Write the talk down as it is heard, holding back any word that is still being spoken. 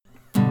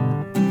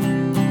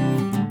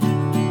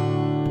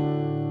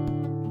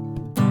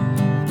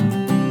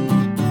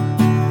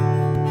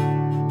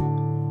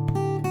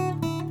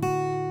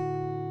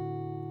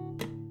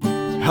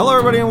Hello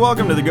everybody and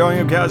welcome to the Going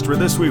Upcast, where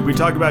this week we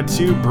talk about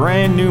two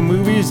brand new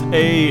movies,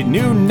 a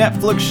new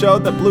Netflix show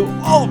that blew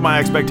all of my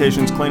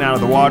expectations clean out of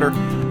the water,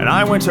 and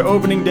I went to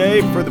opening day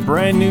for the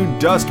brand new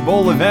Dust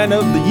Bowl event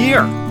of the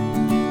year.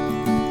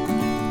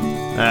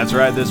 That's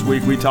right, this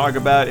week we talk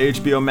about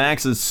HBO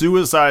Max's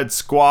Suicide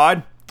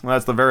Squad.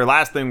 That's the very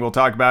last thing we'll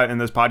talk about in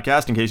this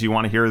podcast, in case you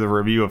want to hear the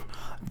review of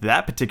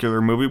that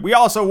particular movie. We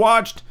also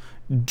watched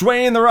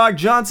Dwayne "The Rock"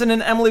 Johnson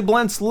and Emily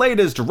Blunt's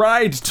latest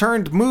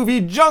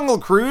ride-turned-movie, Jungle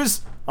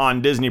Cruise,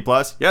 on Disney+.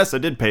 Yes, I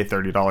did pay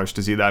 $30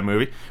 to see that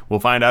movie. We'll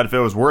find out if it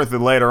was worth it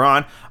later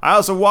on. I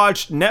also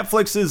watched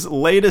Netflix's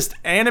latest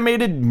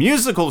animated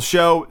musical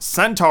show,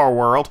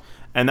 Centaurworld,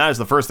 and that is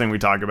the first thing we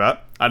talk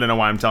about. I don't know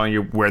why I'm telling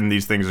you when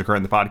these things occur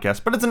in the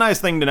podcast, but it's a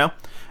nice thing to know.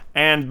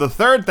 And the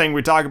third thing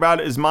we talk about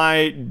is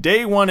my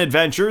day one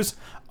adventures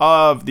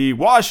of the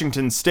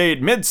Washington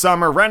State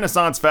Midsummer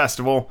Renaissance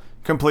Festival,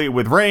 complete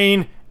with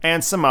rain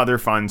and some other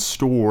fun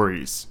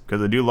stories,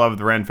 because I do love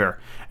the Ren Faire.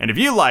 And if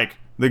you like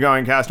the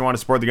Going Cast and want to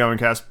support the Going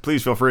Cast,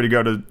 please feel free to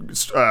go to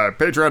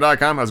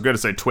patreon.com. I was going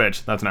to say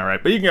Twitch. That's not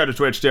right. But you can go to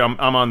Twitch too.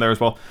 I'm on there as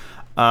well.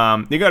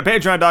 You go to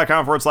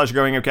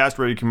patreon.com/Going Upcast,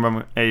 where you can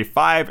become a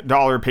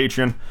 $5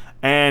 patron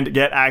and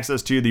get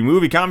access to the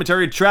movie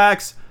commentary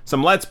tracks,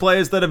 some Let's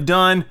Plays that I've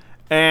done,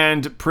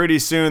 and pretty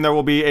soon there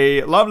will be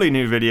a lovely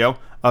new video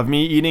of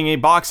me eating a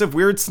box of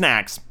weird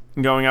snacks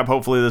going up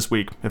hopefully this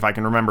week, if I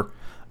can remember.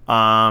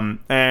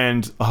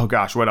 And, oh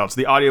gosh, what else?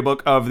 The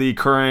audiobook of the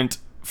current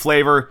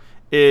flavor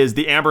is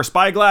The Amber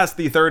Spyglass,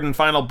 the third and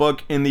final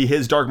book in the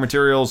His Dark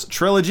Materials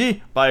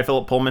trilogy by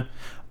Philip Pullman.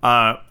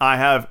 I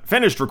have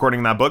finished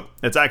recording that book.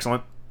 It's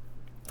excellent.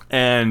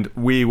 And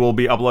we will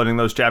be uploading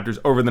those chapters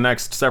over the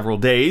next several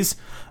days.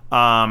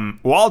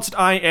 Whilst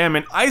I am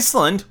in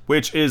Iceland,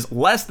 which is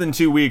less than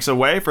 2 weeks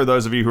away for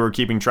those of you who are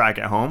keeping track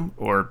at home,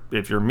 or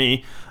if you're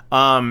me.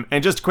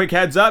 And just a quick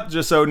heads up,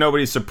 just so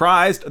nobody's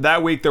surprised,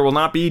 that week there will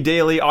not be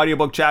daily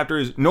audiobook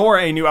chapters, nor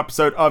a new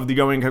episode of the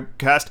Going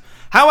Cast.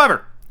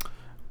 However,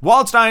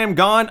 whilst I am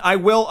gone, I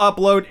will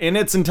upload in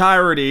its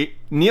entirety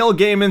Neil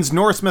Gaiman's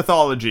Norse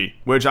Mythology,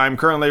 which I'm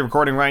currently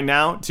recording right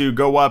now to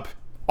go up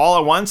all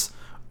at once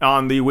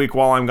on the week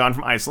while I'm gone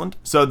from Iceland.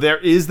 So there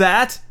is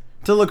that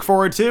to look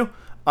forward to.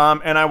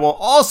 And I will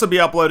also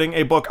be uploading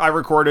a book I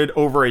recorded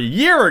over a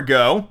year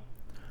ago.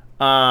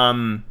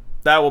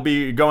 That will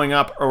be going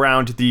up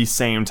around the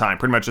same time.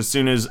 Pretty much as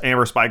soon as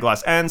Amber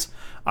Spyglass ends,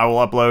 I will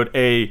upload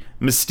a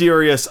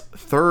mysterious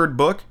third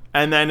book,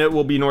 and then it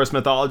will be Norse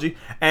mythology.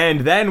 And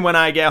then when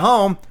I get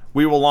home,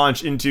 we will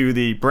launch into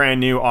the brand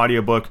new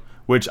audiobook,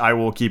 which I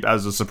will keep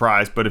as a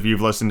surprise. But if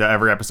you've listened to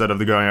every episode of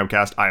the Going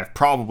Upcast, I have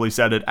probably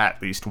said it at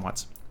least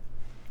once.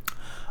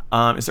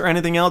 Is there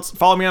anything else?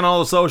 Follow me on all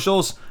the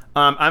socials.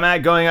 I'm at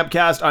Going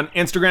Upcast on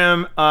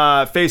Instagram,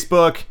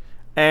 Facebook,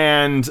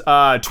 and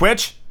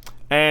Twitch.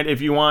 And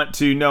if you want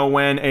to know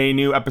when a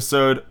new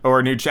episode or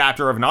a new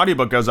chapter of an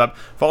audiobook goes up,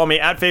 follow me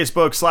at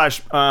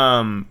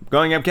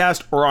Facebook/Going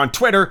Upcast or on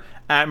Twitter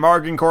at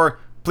Margincore.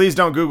 Please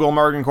don't Google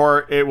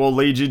Margincore. It will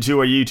lead you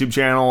to a YouTube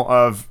channel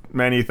of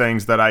many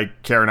things that I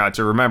care not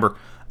to remember.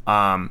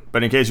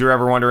 But in case you're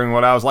ever wondering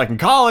what I was like in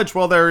college,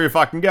 well, there you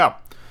fucking go.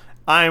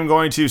 I am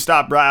going to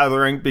stop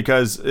blathering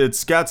because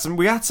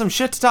we got some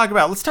shit to talk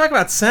about. Let's talk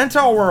about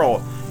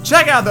Centauworld.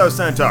 Check out those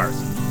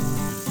centaurs.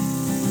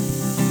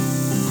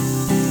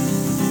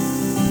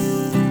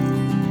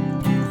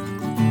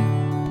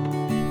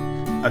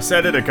 I've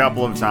said it a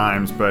couple of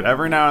times, but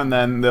every now and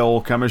then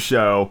there'll come a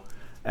show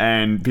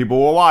and people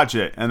will watch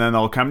it, and then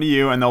they'll come to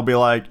you and they'll be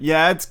like,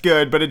 yeah, it's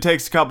good, but it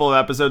takes a couple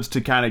of episodes to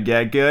kind of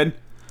get good.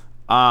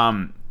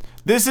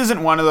 This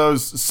isn't one of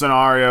those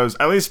scenarios,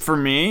 at least for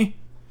me,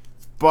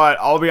 but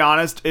I'll be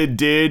honest, it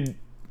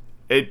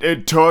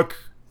took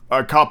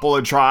a couple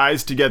of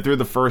tries to get through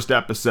the first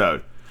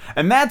episode.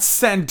 And that's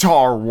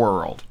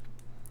Centauworld.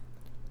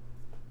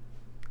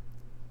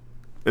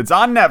 It's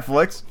on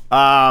Netflix.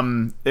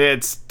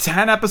 It's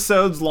 10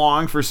 episodes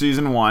long for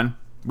season 1.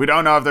 We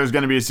don't know if there's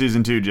going to be a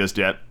season 2 just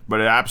yet, but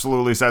it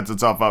absolutely sets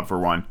itself up for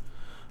one.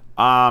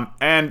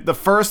 And the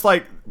first,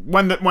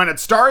 when it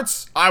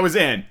starts, I was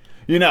in.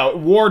 You know,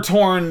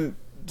 war-torn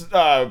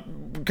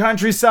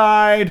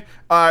countryside.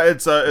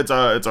 It's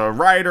a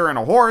rider and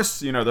a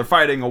horse. You know, they're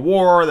fighting a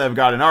war. They've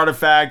got an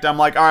artifact. I'm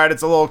like, all right,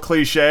 it's a little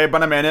cliche,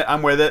 but I'm in it.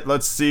 I'm with it.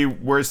 Let's see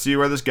where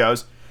this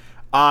goes.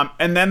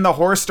 And then the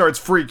horse starts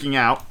freaking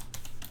out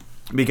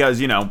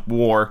because, you know,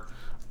 war.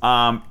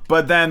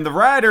 But then the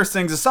rider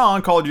sings a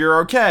song called "You're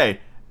Okay,"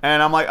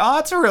 and I'm like, oh,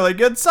 it's a really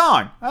good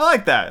song. I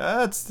like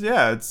that. It's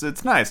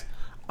nice.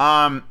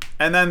 And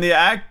then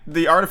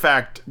the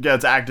artifact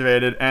gets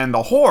activated, and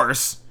the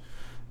horse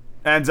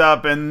ends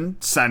up in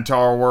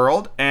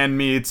Centauworld and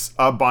meets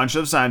a bunch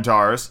of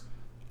centaurs,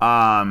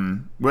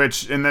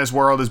 which in this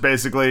world is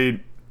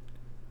basically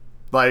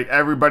like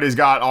everybody's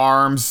got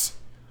arms,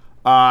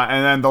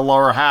 and then the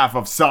lower half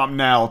of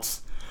something else.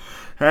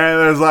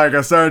 And there's like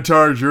a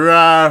centaur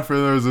giraffe, and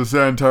there's a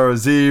centaur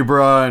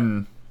zebra,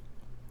 and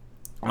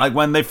like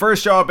when they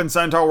first show up in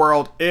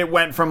Centauworld, it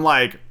went from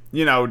like,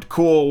 you know,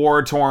 cool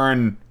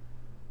war-torn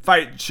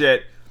fight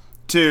shit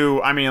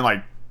to, I mean,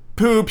 like,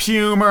 poop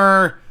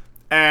humor,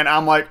 and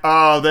I'm like,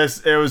 oh,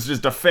 it was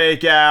just a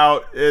fake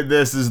out.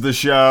 This is the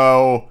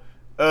show.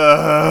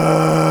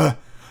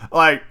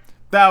 Like,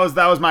 that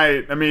was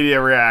my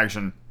immediate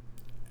reaction.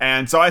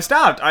 And so I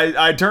stopped.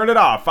 I turned it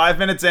off. 5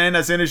 minutes in,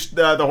 as soon as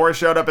the horse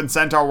showed up in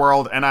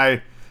Centauworld, and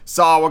I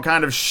saw what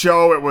kind of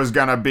show it was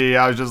gonna be,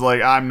 I was just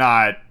like, I'm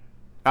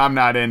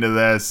not into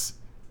this.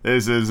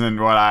 This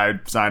isn't what I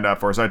signed up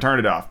for. So I turned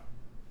it off.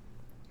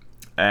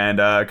 And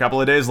a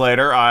couple of days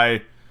later,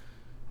 I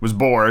was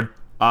bored.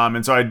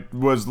 And so I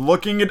was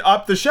looking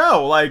up the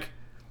show. Like,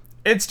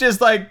 it's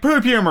just like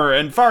poop humor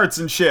and farts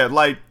and shit.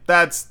 Like,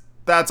 that's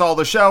all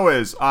the show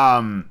is.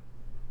 So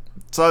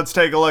let's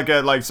take a look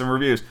at, like, some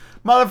reviews.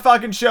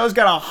 Motherfucking show's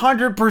got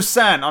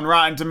 100% on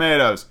Rotten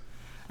Tomatoes.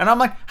 And I'm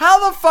like,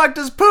 how the fuck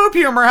does poop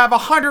humor have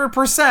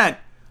 100%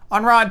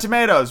 on Rotten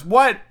Tomatoes?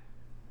 What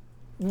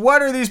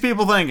are these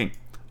people thinking?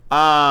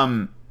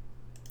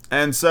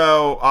 And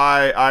so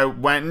I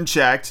went and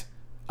checked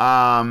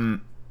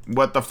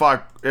what the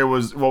fuck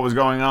what was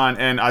going on,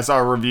 and I saw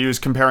reviews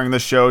comparing the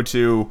show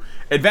to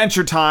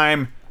Adventure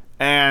Time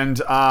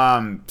and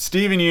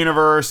Steven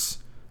Universe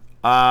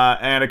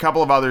and a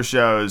couple of other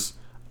shows,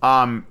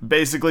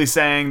 basically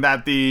saying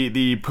that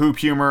the poop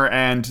humor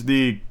and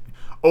the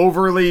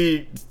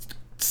overly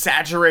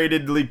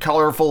saturatedly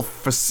colorful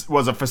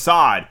was a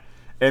facade,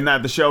 and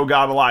that the show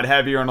got a lot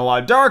heavier and a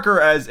lot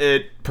darker as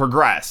it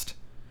progressed.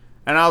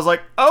 And I was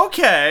like,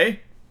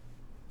 okay,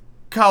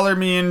 color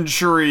me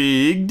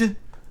intrigued.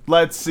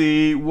 Let's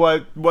see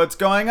what's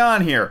going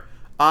on here.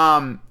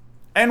 And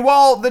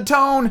while the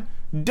tone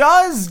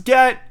does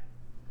get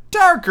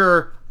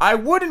darker, I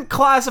wouldn't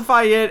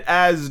classify it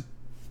as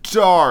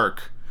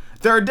dark.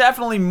 There are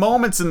definitely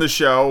moments in the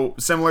show,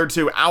 similar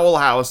to Owl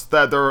House,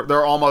 that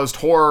they're almost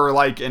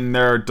horror-like in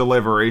their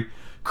delivery.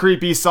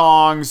 Creepy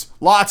songs,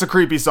 lots of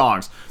creepy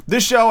songs.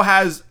 This show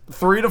has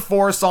 3 to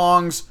 4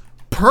 songs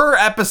per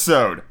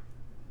episode.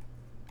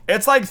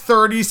 It's like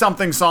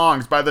 30-something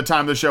songs by the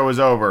time the show is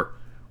over,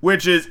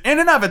 which is, in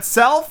and of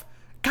itself,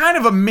 kind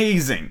of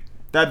amazing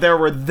that there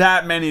were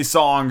that many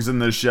songs in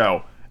this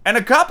show. And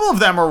a couple of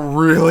them are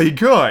really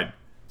good.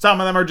 Some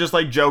of them are just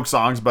like joke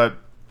songs, but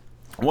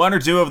 1 or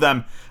 2 of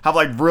them have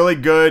like really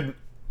good,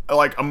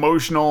 like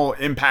emotional,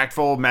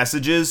 impactful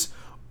messages,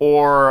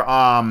 or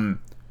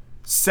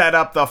set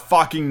up the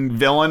fucking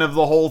villain of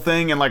the whole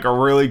thing in like a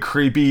really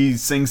creepy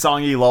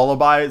sing-songy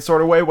lullaby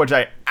sort of way, which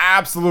I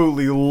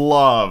absolutely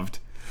loved.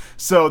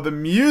 So the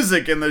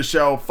music in the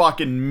show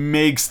fucking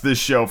makes this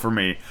show for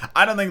me.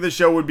 I don't think the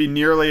show would be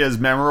nearly as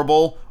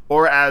memorable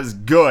or as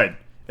good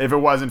if it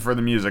wasn't for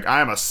the music.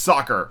 I am a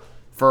sucker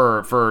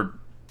for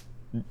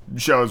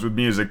shows with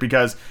music,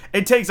 because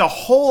it takes a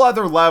whole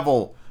other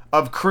level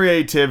of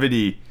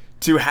creativity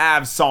to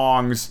have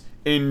songs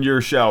in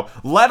your show,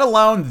 let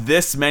alone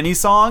this many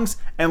songs,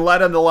 and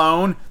let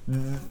alone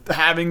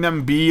having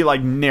them be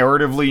like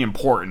narratively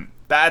important.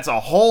 That's a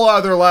whole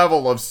other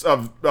level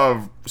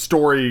of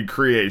story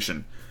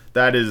creation.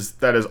 That is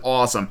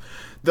awesome.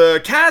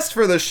 The cast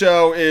for the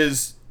show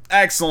is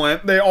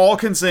excellent. They all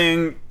can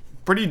sing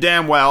pretty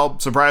damn well,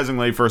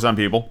 surprisingly for some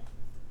people.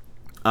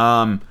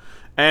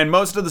 And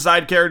most of the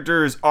side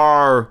characters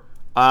are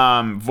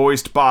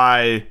voiced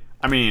by,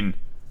 I mean,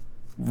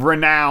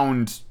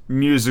 renowned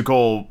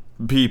musical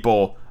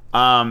people.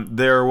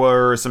 There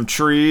were some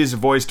trees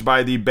voiced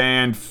by the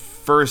band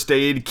First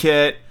Aid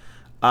Kit.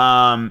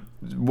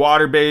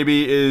 Water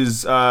Baby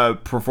is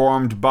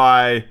performed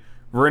by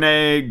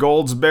Renee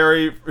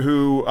Goldsberry,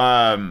 who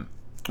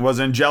was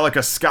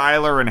Angelica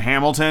Schuyler in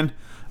Hamilton.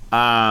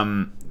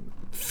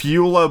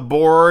 Fula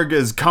Borg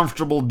is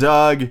Comfortable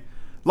Doug. A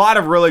lot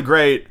of really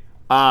great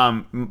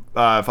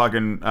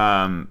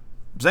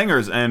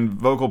singers and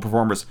vocal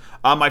performers.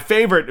 My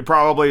favorite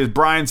probably is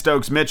Brian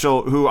Stokes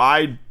Mitchell, who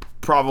I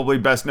probably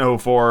best know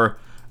for,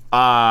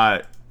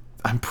 I'm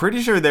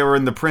pretty sure they were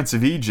in The Prince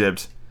of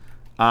Egypt.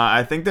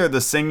 I think they're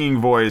the singing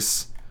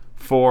voice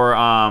for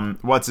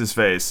what's his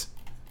face,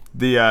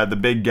 the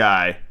big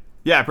guy.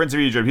 Yeah, Prince of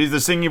Egypt. He's the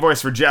singing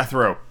voice for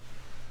Jethro.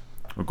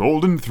 A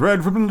golden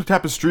thread from the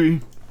tapestry,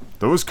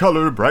 though his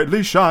color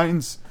brightly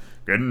shines,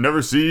 can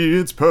never see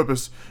its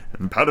purpose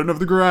and pattern of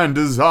the grand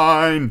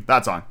design.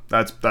 That song.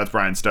 That's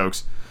Brian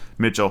Stokes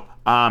Mitchell.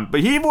 But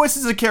he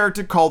voices a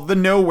character called the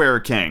Nowhere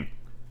King.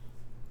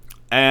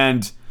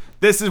 And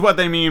this is what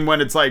they mean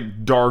when it's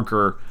like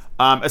darker.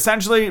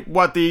 Essentially,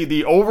 what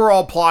the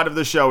overall plot of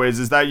the show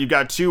is that you've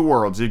got 2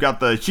 worlds. You've got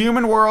the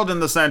human world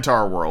and the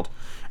centaur world.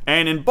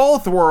 And in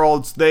both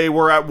worlds, they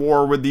were at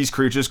war with these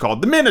creatures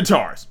called the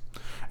Minotaurs.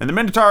 And the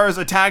Minotaurs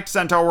attacked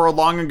Centauworld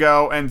long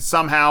ago and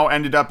somehow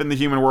ended up in the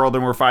human world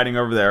and were fighting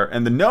over there.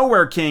 And the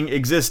Nowhere King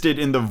existed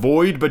in the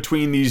void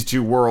between these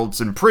 2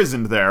 worlds,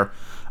 imprisoned there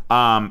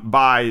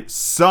by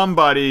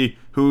somebody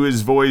who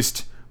is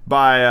voiced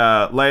by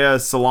Lea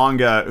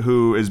Salonga,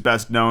 who is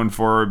best known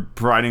for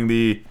providing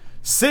the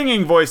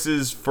singing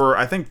voices for,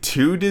 I think,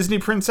 2 Disney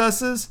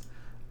princesses.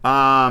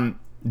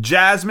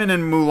 Jasmine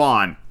and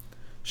Mulan.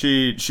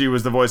 She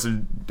was the voice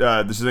of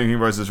the singing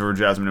voices for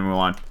Jasmine and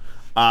Mulan.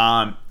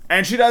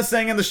 And she does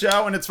sing in the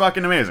show, and it's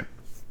fucking amazing.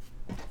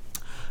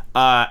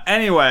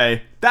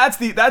 Anyway, that's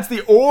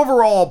the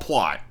overall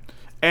plot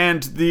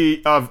and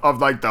of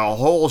like the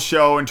whole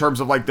show in terms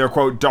of like their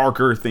quote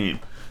darker theme.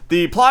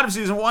 The plot of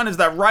season 1 is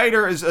that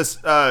Ryder is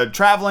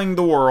traveling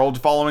the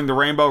world, following the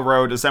Rainbow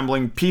Road,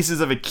 assembling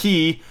pieces of a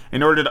key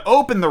in order to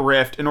open the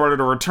rift in order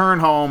to return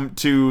home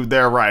to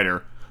their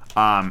Ryder,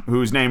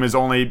 whose name is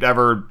only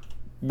ever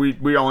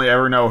we only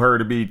ever know her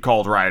to be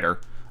called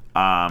Ryder,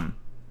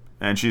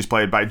 and she's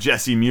played by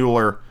Jessie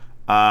Mueller,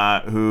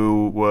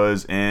 who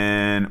was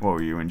in, what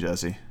were you in,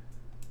 Jessie?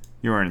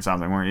 You were in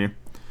something, weren't you?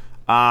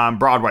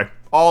 Broadway,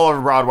 all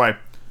over Broadway.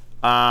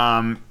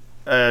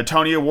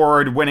 Tony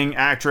Award winning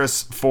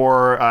actress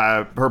for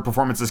her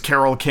performance as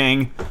Carole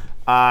King,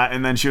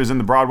 and then she was in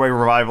the Broadway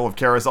revival of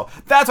Carousel.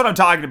 That's what I'm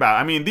talking about.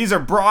 I mean, these are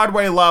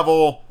Broadway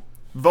level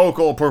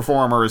vocal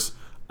performers,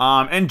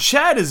 and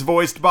Ched is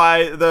voiced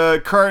by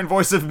the current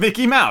voice of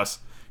Mickey Mouse,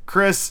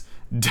 Chris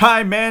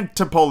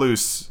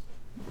Diamantopoulos.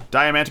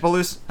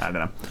 I don't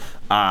know.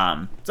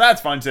 So that's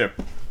fun too.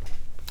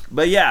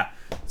 But yeah,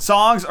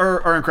 songs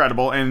are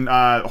incredible, and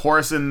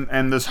Horace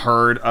and this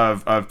herd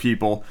of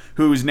people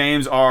whose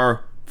names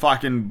are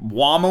fucking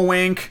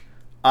Wamawink,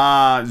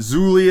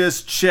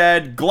 Zulius,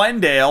 Ched,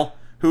 Glendale,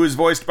 who is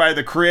voiced by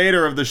the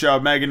creator of the show,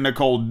 Megan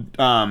Nicole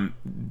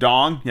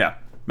Dong. Yeah,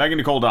 Megan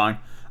Nicole Dong.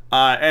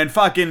 And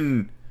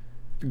fucking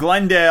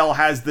Glendale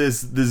has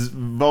this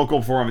vocal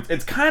performance.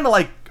 It's kind of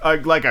like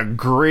a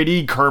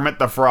gritty Kermit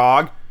the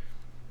Frog.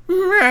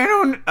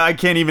 I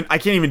can't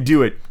even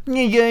do it.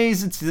 Hey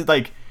guys, it's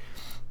like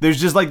there's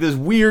just like this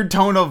weird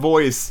tone of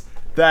voice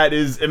that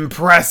is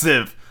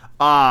impressive.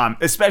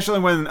 Especially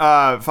when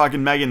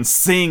fucking Megan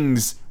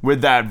sings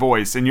with that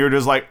voice, and you're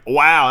just like,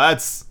 wow,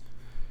 that's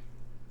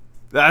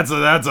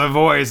a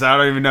voice. I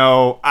don't even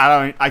know.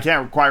 I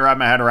can't quite wrap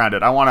my head around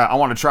it. I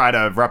want to try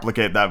to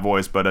replicate that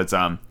voice, but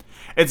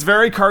it's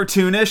very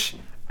cartoonish,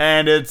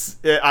 and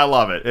I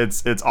love it.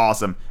 It's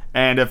awesome.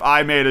 And if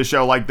I made a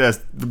show like this,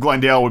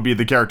 Glendale would be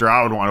the character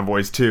I would want to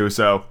voice too,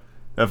 so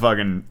that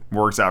fucking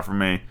works out for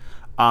me.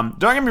 Don't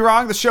get me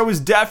wrong, the show is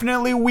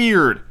definitely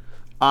weird.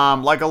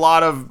 Like a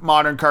lot of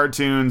modern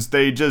cartoons,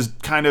 they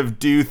just kind of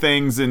do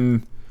things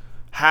and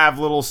have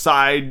little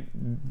side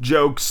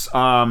jokes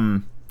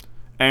and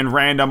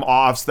random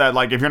offs that,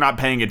 like, if you're not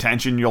paying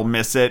attention, you'll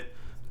miss it.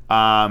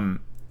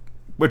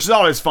 Which is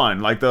always fun.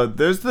 Like,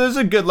 there's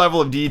a good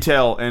level of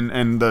detail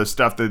in the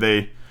stuff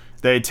that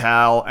they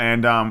tell,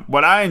 and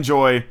what I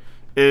enjoy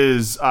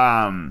is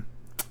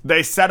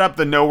they set up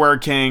the Nowhere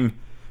King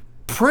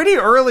pretty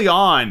early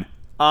on,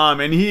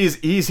 and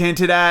he's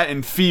hinted at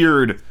and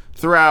feared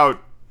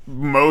throughout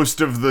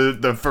most of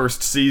the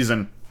first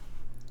season.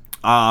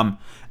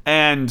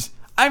 And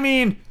I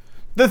mean,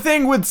 the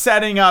thing with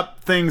setting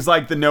up things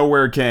like the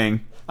Nowhere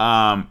King,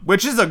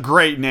 which is a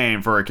great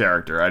name for a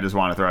character, I just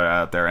want to throw that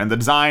out there, and the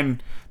design,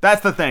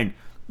 that's the thing.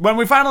 When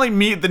we finally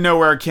meet the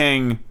Nowhere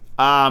King,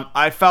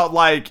 I felt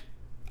like,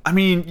 I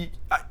mean,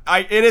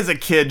 it is a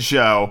kid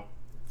show,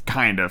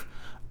 kind of.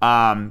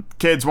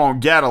 Kids won't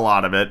get a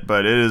lot of it,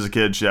 but it is a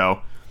kid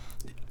show.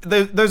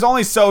 There's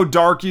only so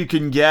dark you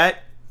can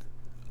get,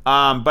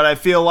 but I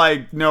feel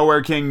like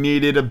Nowhere King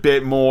needed a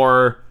bit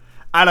more.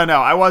 I don't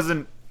know.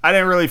 I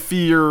didn't really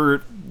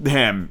fear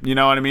him. You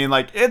know what I mean?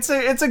 Like, it's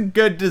a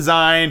good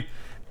design.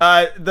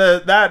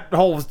 That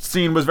whole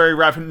scene was very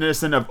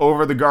reminiscent of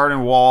Over the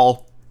Garden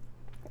Wall,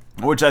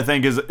 which I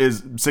think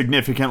is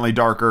significantly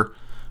darker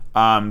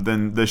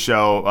than the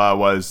show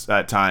was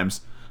at times.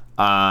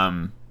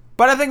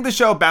 But I think the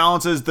show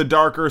balances the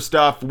darker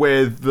stuff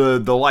with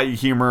the light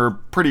humor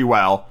pretty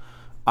well.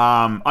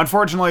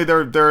 Unfortunately,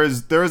 there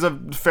is a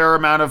fair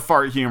amount of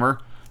fart humor,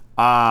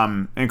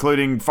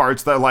 including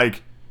farts that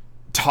like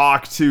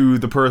talk to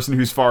the person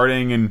who's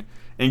farting and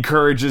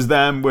encourages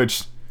them,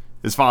 which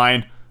is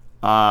fine.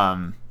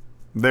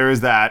 There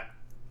is that.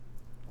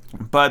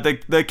 But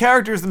the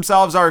characters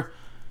themselves are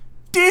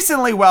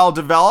decently well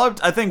developed.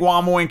 I think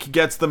Wamawink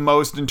gets the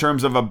most in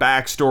terms of a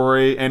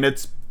backstory, and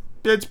it's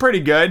pretty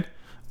good.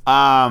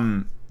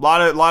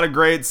 Lot of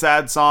great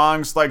sad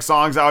songs, like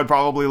songs I would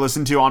probably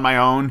listen to on my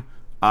own.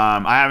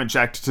 I haven't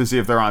checked to see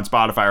if they're on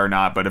Spotify or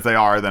not, but if they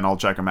are, then I'll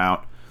check them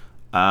out.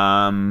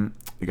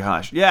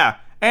 Gosh, yeah.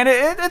 And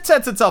it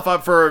sets itself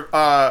up for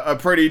a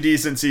pretty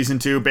decent season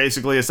 2,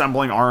 basically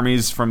assembling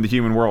armies from the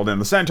human world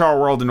and the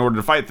Centauworld in order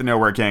to fight the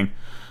Nowhere King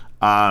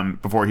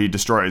before he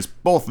destroys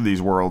both of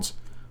these worlds.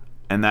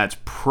 And that's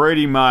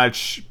pretty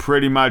much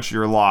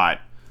your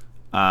lot.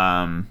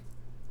 I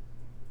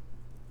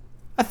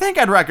think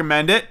I'd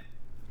recommend it.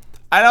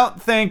 I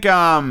don't think,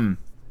 I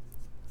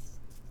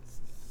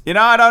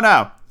don't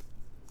know.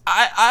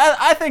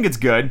 I think it's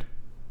good.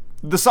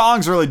 The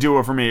songs really do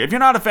it for me. If you're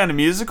not a fan of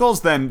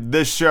musicals, then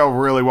this show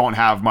really won't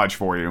have much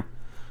for you,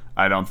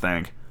 I don't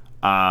think.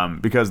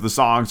 Because the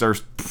songs are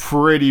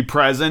pretty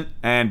present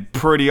and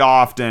pretty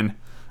often.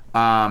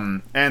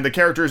 And the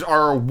characters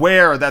are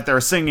aware that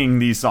they're singing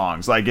these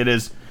songs. Like, it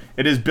is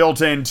built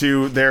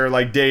into their,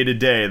 like,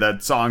 day-to-day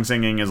that song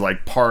singing is,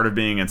 like, part of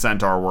being in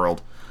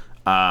Centaurworld.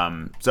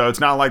 So it's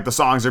not like the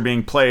songs are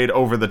being played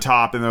over the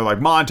top and they're like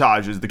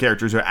montages. The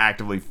characters are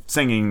actively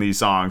singing these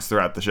songs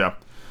throughout the show.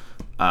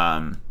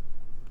 But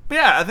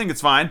yeah, I think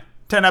it's fine.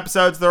 10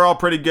 episodes, they're all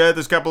pretty good.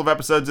 There's a couple of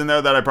episodes in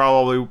there that I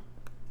probably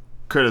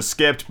could have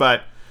skipped,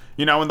 but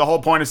you know, and the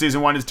whole point of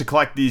season 1 is to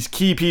collect these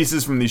key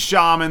pieces from these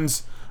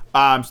shamans.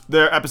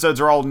 Their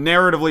episodes are all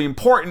narratively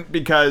important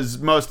because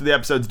most of the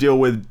episodes deal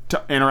with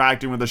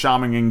interacting with the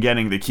shaman and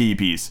getting the key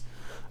piece.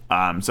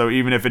 So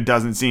even if it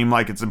doesn't seem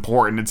like it's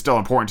important, it's still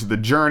important to the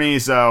journey,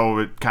 so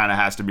it kind of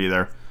has to be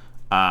there.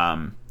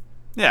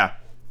 Yeah.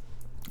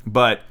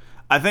 But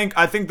I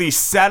think the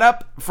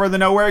setup for the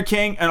Nowhere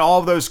King and all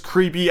of those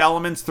creepy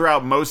elements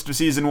throughout most of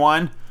season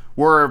 1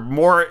 were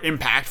more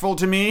impactful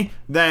to me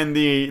than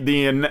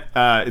the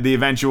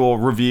eventual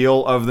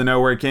reveal of the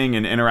Nowhere King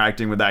and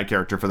interacting with that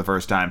character for the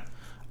first time.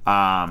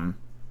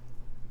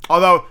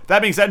 Although,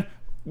 that being said,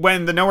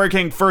 when the Nowhere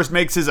King first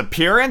makes his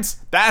appearance,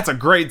 that's a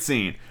great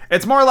scene.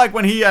 It's more like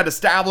when he had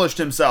established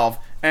himself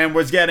and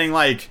was getting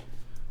like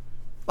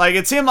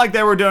it seemed like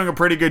they were doing a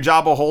pretty good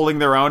job of holding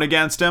their own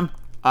against him.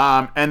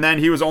 And then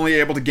he was only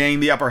able to gain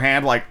the upper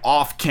hand like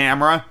off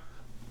camera.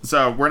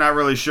 So we're not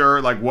really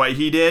sure like what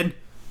he did.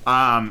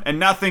 And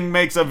nothing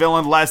makes a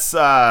villain less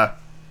oh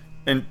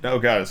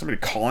god, is somebody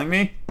calling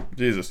me?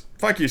 Jesus.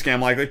 Fuck you,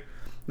 Scam Likely.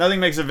 Nothing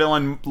makes a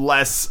villain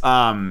less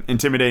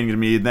intimidating to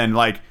me than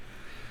like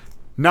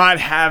not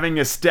having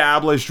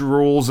established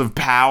rules of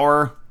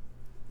power.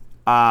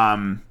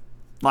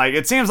 Like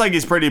it seems like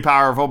he's pretty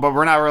powerful, but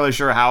we're not really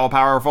sure how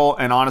powerful,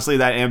 and honestly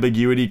that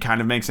ambiguity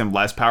kind of makes him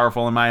less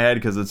powerful in my head,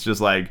 because it's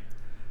just like,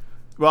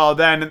 well,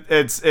 then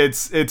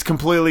it's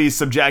completely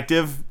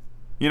subjective,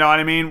 you know what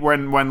I mean?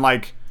 When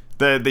like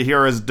the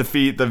heroes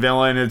defeat the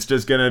villain, it's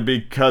just gonna be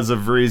because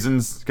of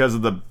reasons, because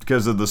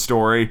of the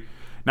story,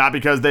 not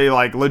because they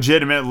like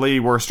legitimately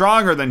were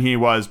stronger than he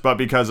was, but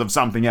because of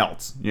something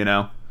else, you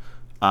know?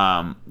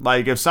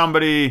 Like if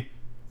somebody,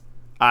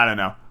 I don't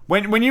know,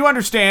 when you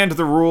understand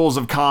the rules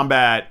of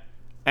combat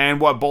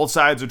and what both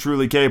sides are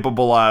truly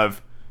capable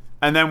of,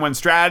 and then when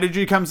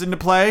strategy comes into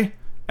play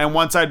and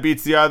one side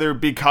beats the other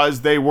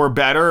because they were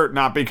better,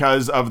 not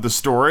because of the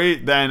story,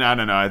 then I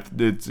don't know,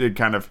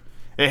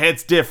 it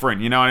hits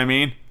different, you know what I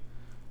mean?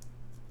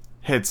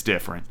 Hits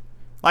different.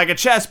 Like a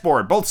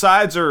chessboard, both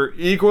sides are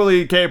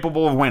equally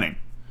capable of winning.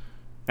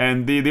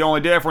 And the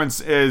only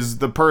difference is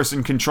the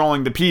person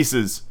controlling the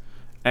pieces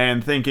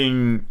and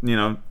thinking, you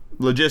know,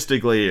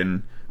 logistically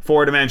and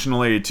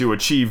four-dimensionally to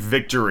achieve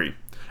victory.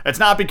 It's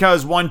not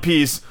because one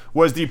piece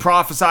was the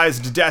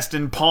prophesized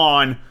destined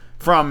pawn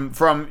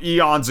from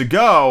eons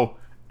ago,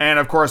 and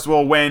of course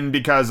will win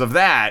because of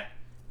that.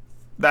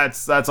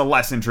 That's a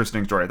less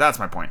interesting story. That's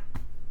my point.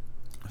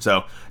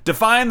 So,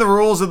 define the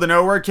rules of the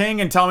Nowhere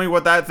King and tell me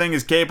what that thing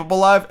is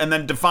capable of, and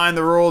then define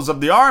the rules of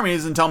the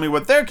armies and tell me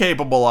what they're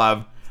capable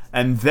of,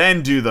 and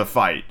then do the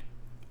fight.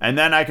 And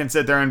then I can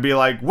sit there and be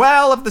like,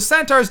 well, if the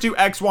centaurs do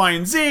X, Y,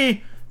 and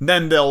Z,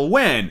 then they'll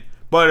win.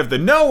 But if the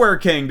Nowhere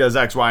King does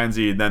X, Y, and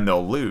Z, then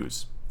they'll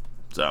lose.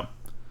 So,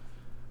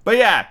 but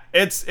yeah,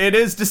 it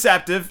is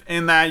deceptive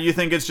in that you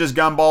think it's just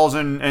gumballs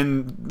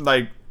and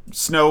like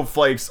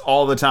snowflakes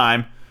all the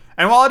time.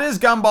 And while it is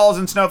gumballs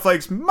and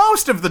snowflakes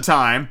most of the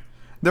time,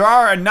 there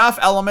are enough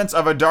elements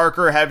of a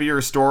darker, heavier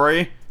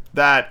story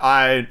that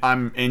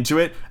I'm into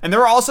it. And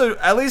there are also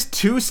at least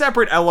 2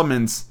 separate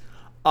elements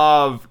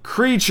of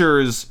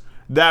creatures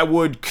that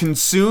would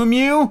consume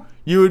you.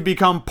 You would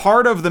become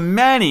part of the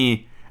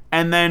many,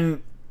 and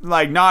then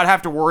like not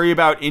have to worry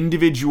about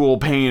individual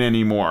pain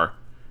anymore.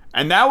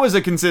 And that was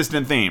a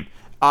consistent theme.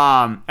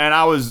 And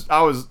I was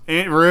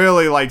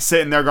really like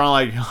sitting there going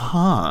like,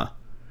 huh.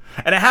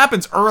 And it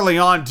happens early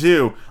on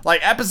too. Like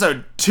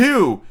episode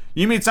 2,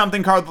 you meet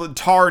something called the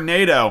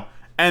Tornado,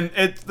 and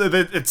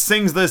it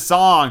sings this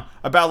song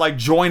about like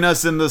join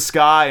us in the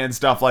sky and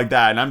stuff like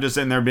that. And I'm just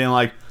sitting there being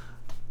like,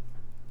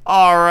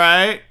 all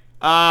right,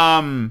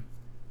 well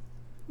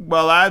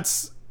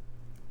that's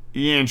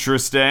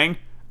interesting.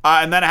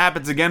 And then it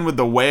happens again with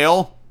the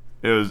whale.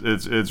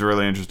 It's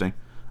really interesting.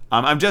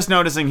 I'm just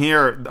noticing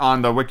here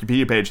on the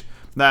Wikipedia page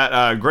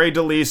that Grey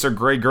Delis or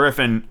Grey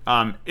Griffin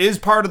is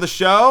part of the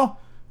show,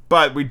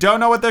 but we don't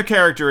know what their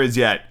character is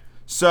yet.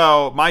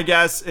 So my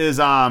guess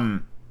is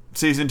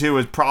season 2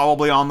 is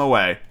probably on the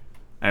way,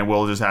 and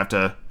we'll just have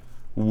to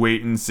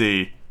wait and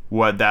see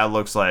what that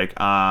looks like.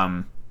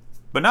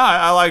 But no,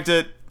 I liked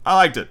it.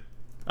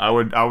 I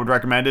would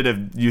recommend it if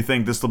you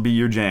think this will be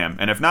your jam,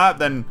 and if not,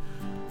 then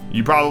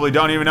you probably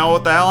don't even know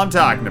what the hell I'm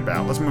talking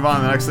about. Let's move on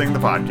to the next thing in the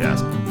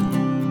podcast.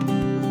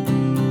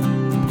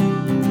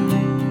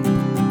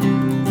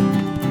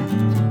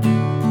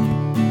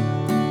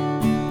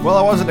 Well,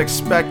 I wasn't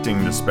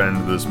expecting to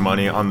spend this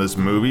money on this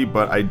movie,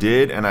 but I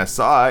did, and I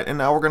saw it, and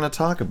now we're going to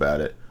talk about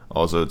it.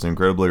 Also, it's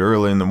incredibly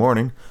early in the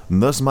morning,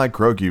 and thus my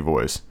croaky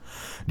voice.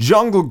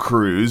 Jungle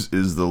Cruise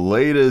is the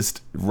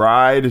latest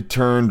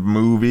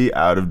ride-turned-movie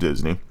out of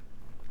Disney,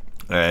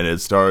 and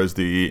it stars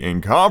the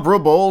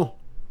incomparable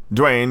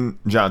Dwayne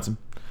Johnson,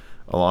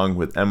 along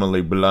with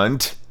Emily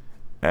Blunt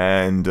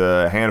and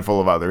a handful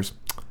of others.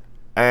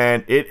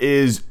 and it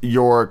is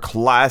your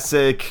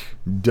classic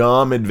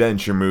dumb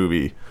adventure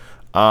movie.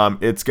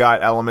 It's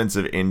got elements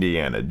of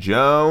Indiana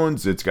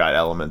Jones. It's got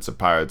elements of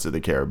Pirates of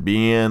the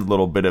Caribbean. A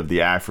little bit of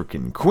The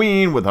African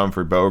Queen with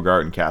Humphrey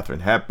Bogart and Katharine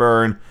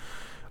Hepburn.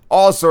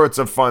 All sorts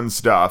of fun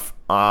stuff.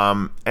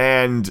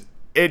 And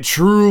it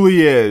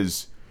truly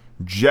is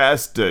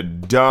just a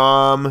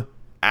dumb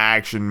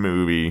action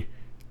movie.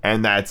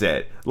 And that's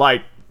it.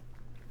 Like,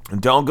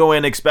 don't go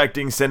in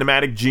expecting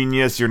cinematic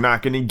genius. You're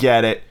not going to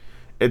get it.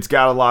 It's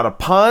got a lot of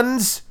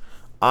puns.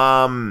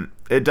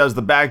 It does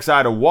the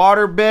backside of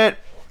water bit.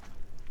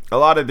 A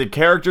lot of the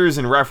characters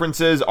and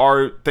references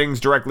are things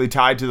directly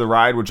tied to the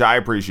ride, which I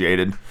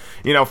appreciated.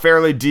 You know,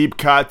 fairly deep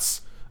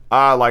cuts,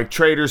 like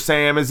Trader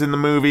Sam is in the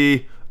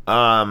movie.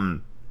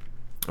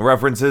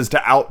 References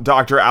to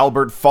Dr.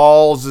 Albert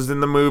Falls is in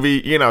the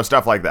movie. You know,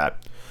 stuff like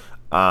that.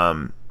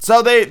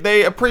 So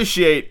they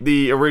appreciate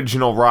the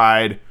original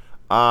ride,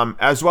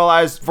 as well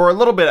as, for a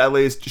little bit at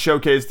least,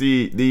 showcase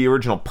the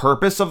original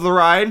purpose of the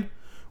ride,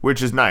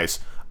 which is nice.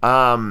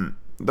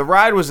 The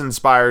ride was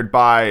inspired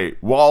by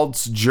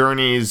Walt's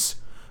journeys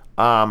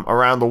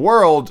around the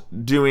world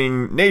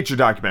doing nature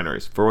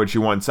documentaries, for which he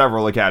won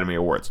several Academy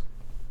Awards.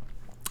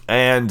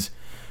 And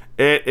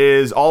it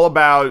is all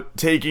about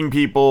taking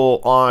people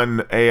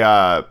on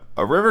a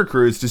river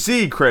cruise to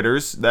see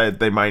critters that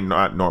they might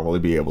not normally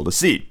be able to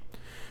see.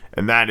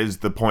 And that is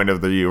the point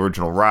of the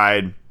original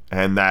ride.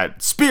 And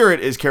that spirit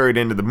is carried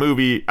into the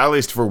movie, at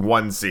least for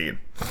one scene.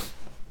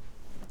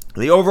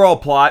 The overall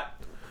plot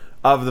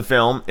of the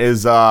film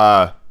is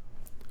very,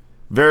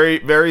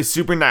 very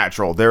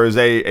supernatural. There is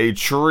a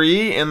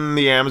tree in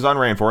the Amazon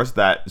rainforest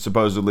that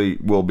supposedly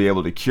will be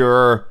able to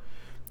cure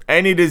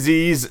any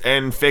disease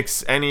and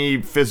fix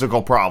any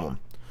physical problem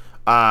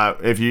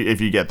if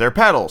you get their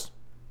petals.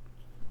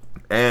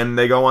 And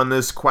they go on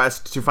this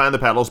quest to find the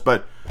petals,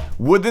 but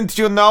wouldn't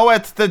you know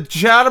it, the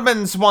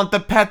Germans want the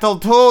petal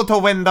too to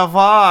win the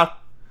war.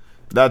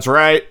 That's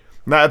right.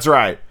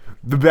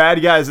 The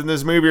bad guys in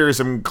this movie are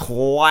some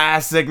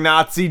classic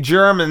Nazi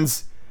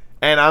Germans.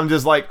 And I'm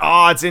just like,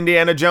 oh, it's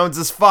Indiana Jones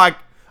as fuck.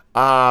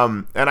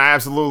 And I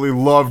absolutely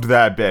loved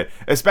that bit.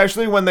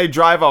 Especially when they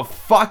drive a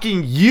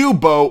fucking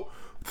U-boat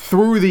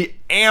through the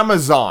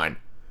Amazon.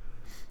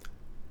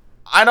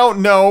 I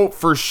don't know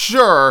for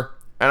sure,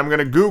 and I'm going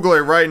to Google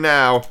it right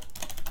now,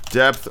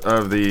 depth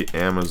of the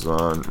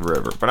Amazon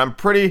River. But I'm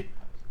pretty...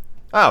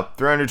 Oh,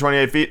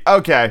 328 feet.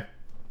 Okay.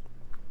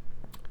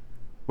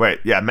 Wait,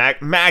 yeah,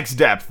 max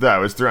depth,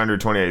 though, is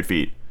 328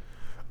 feet.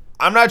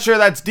 I'm not sure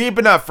that's deep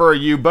enough for a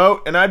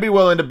U-boat, and I'd be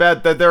willing to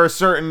bet that there are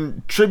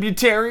certain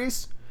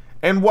tributaries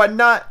and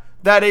whatnot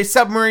that a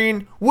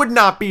submarine would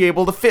not be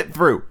able to fit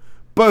through.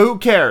 But who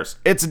cares?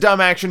 It's a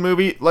dumb action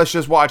movie. Let's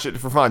just watch it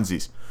for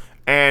funsies.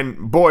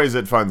 And boy, is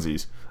it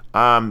funsies.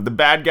 The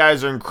bad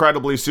guys are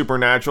incredibly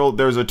supernatural.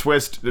 There's a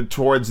twist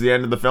towards the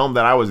end of the film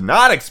that I was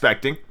not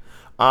expecting.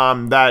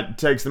 That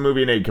takes the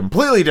movie in a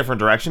completely different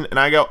direction. And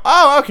I go,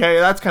 oh, okay,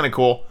 that's kind of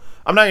cool.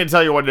 I'm not going to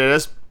tell you what it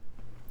is.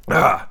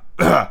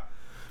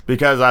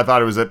 Because I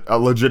thought it was a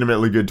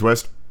legitimately good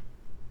twist.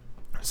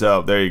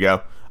 So, there you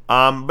go.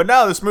 But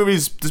no, this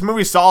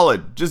movie's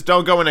solid. Just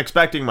don't go in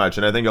expecting much,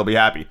 and I think you'll be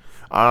happy.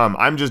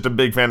 I'm just a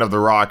big fan of The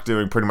Rock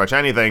doing pretty much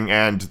anything,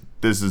 and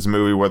this is a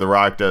movie where The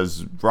Rock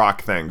does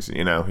rock things.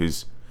 You know, he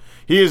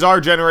is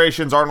our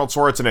generation's Arnold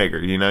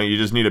Schwarzenegger. You know, you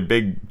just need a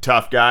big,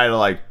 tough guy to,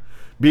 like,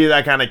 be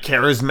that kind of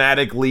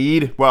charismatic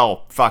lead.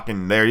 Well,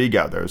 fucking, there you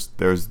go. There's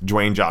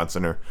Dwayne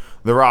Johnson, or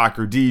The Rock,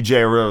 or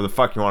DJ, or whatever the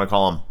fuck you want to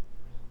call him.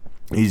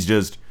 He's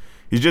just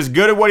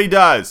good at what he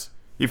does.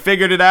 He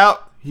figured it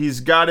out.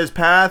 He's got his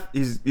path.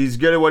 He's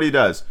good at what he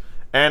does.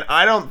 And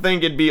I don't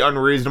think it'd be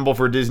unreasonable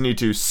for Disney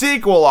to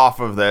sequel off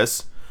of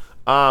this.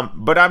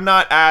 But I'm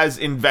not as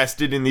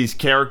invested in these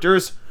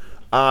characters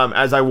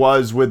as I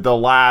was with the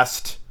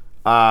last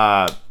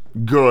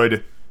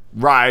good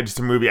rides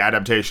to movie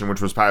adaptation,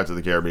 which was Pirates of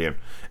the Caribbean.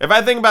 If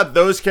I think about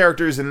those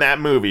characters in that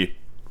movie,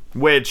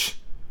 which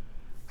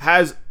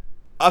has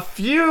a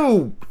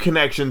few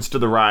connections to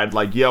the ride,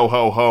 like yo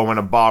ho ho and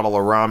a bottle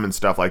of rum and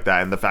stuff like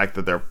that, and the fact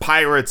that they're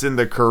pirates in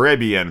the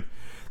Caribbean,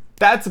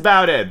 that's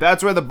about it.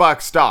 That's where the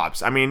buck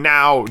stops. I mean,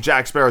 now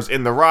Jack Sparrow's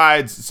in the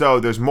rides, so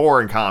there's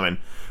more in common,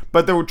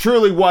 but there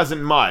truly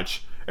wasn't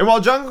much. And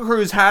while Jungle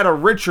Cruise had a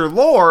richer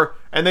lore,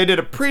 and they did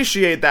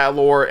appreciate that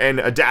lore and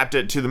adapt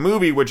it to the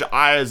movie, which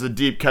I, as a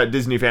deep cut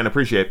Disney fan,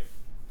 appreciate,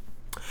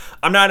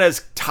 I'm not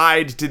as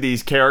tied to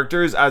these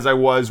characters as I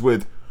was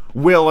with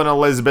Will and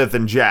Elizabeth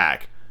and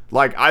Jack.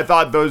 Like, I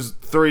thought those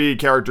three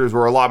characters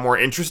were a lot more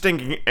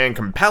interesting and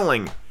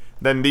compelling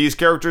than these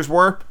characters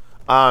were.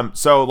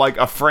 So, like,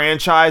 a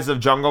franchise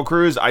of Jungle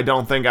Cruise, I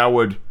don't think I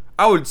would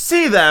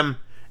see them,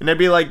 and I'd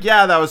be like,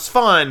 yeah, that was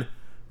fun.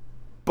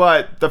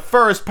 But the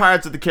first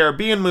Pirates of the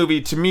Caribbean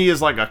movie, to me,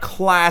 is like a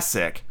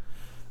classic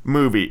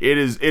movie. It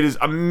is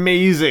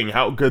amazing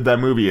how good that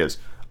movie is.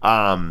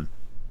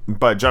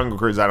 But Jungle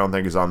Cruise, I don't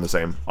think, is on the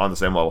same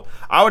level.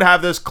 I would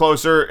have this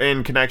closer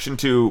in connection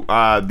to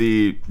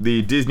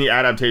the Disney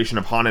adaptation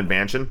of Haunted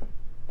Mansion,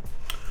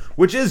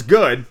 which is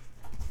good.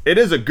 it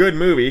is a good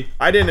movie.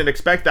 I didn't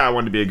expect that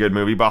one to be a good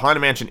movie, but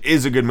Haunted Mansion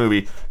is a good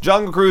movie.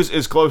 Jungle Cruise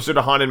is closer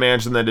to Haunted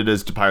Mansion than it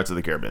is to Pirates of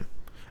the Caribbean.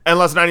 And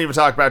let's not even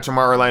talk about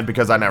Tomorrowland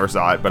because I never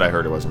saw it, but I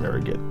heard it wasn't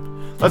very good.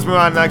 Let's move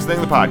on to the next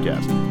thing, the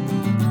podcast.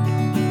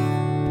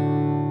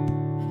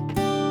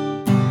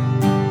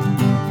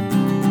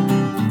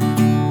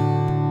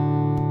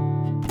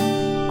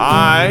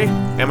 I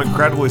am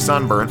incredibly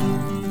sunburned,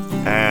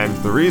 and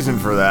the reason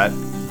for that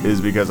is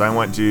because I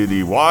went to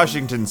the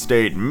Washington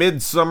State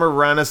Midsummer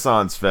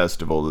Renaissance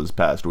Festival this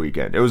past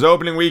weekend. It was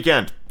opening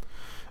weekend,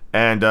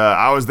 and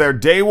I was there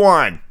day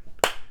one.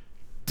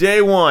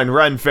 Day one,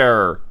 Ren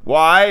Faire.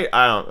 Why?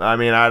 I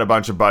had a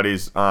bunch of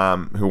buddies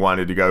who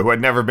wanted to go, who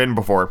had never been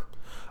before,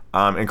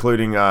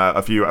 including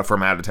a few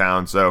from out of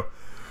town, so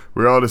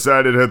we all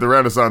decided to hit the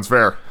Renaissance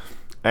Fair.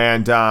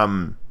 And,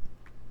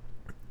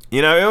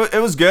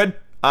 it was good.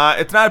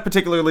 It's not a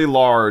particularly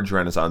large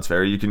Renaissance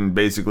Fair. You can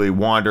basically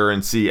wander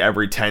and see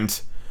every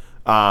tent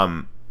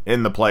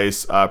in the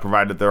place,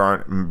 provided there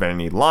aren't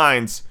any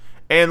lines,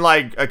 in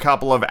like a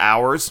couple of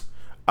hours.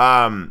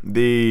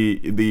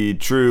 The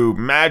true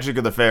magic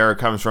of the fair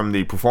comes from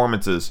the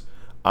performances.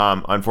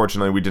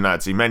 Unfortunately, we did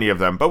not see many of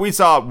them, but we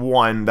saw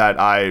one that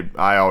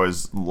I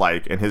always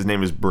like, and his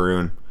name is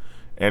Brune.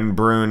 And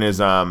Brune is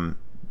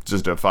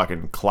just a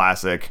fucking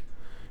classic.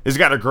 He's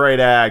got a great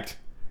act.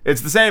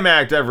 It's the same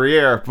act every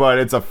year, but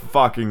it's a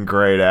fucking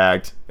great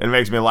act. It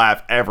makes me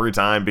laugh every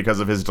time because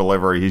of his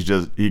delivery.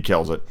 He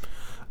kills it.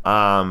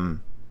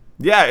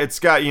 It's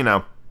got, you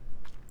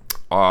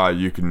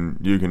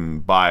can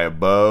buy a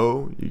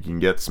bow, you can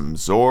get some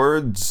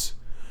swords,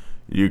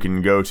 you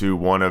can go to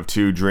one of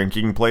two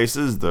drinking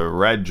places, the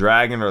Red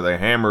Dragon or the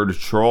Hammered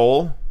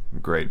Troll.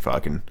 Great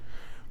fucking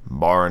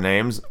bar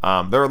names.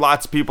 There are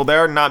lots of people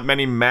there, not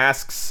many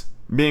masks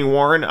being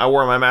worn. I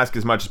wore my mask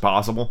as much as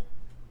possible.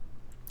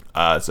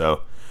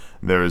 So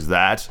there's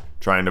that.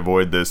 Trying to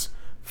avoid this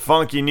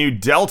funky new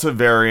Delta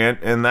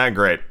variant. Isn't that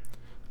great?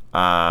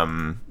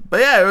 But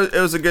yeah, it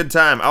was a good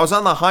time. I was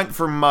on the hunt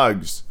for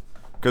mugs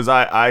because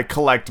I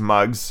collect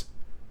mugs.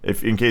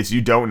 In case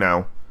you don't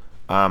know,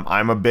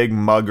 I'm a big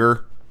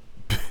mugger.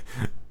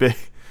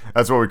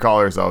 That's what we call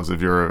ourselves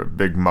if you're a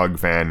big mug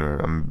fan.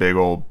 I'm a big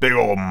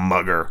old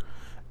mugger.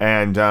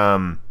 And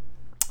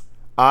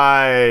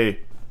I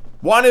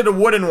wanted a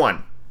wooden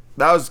one.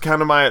 That was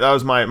kind of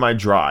my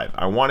drive.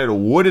 I wanted a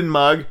wooden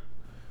mug.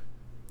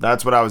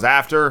 That's what I was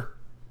after.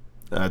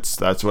 That's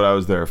what I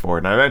was there for.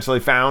 And I eventually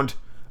found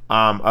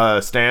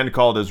a stand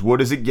called As Wood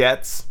As It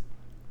Gets.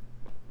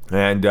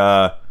 And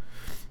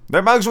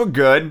their mugs were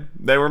good.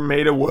 They were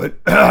made of wood.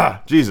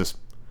 Jesus.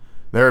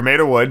 They were made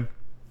of wood.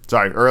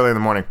 Sorry, early in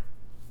the morning.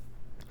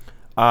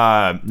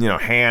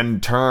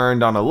 Hand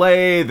turned on a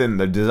lathe, and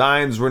the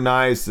designs were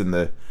nice, and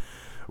the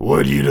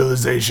wood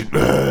utilization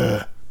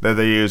that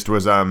they used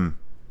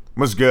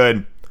was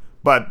good,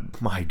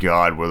 but my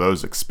God, were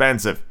those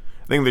expensive.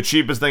 I think the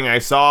cheapest thing I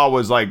saw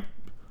was like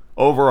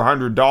over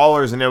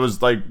 $100, and it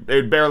was like,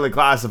 it barely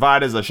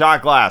classified as a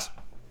shot glass.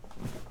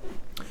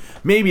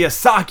 Maybe a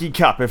sake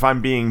cup if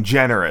I'm being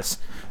generous.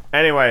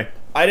 Anyway,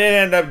 I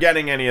didn't end up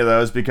getting any of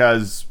those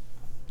because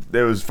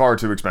it was far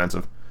too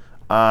expensive.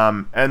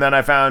 And then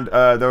I found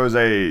there was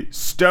a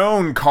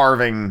stone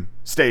carving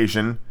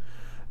station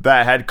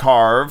that had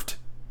carved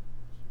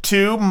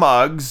 2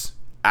 mugs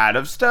out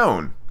of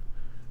stone.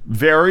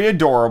 Very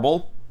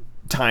adorable,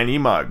 tiny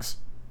mugs.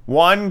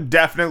 One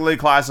definitely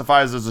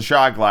classifies as a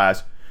shot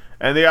glass,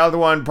 and the other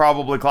one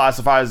probably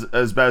classifies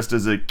as best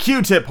as a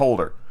Q-tip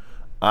holder.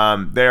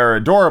 They're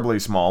adorably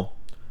small,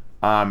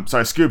 so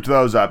I scooped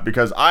those up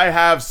because I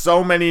have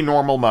so many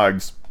normal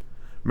mugs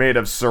made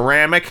of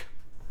ceramic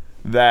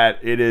that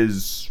it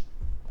is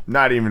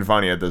not even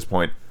funny at this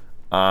point.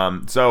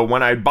 So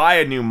when I buy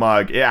a new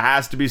mug, it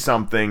has to be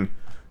something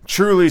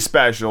truly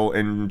special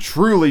and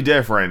truly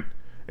different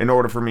in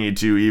order for me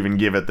to even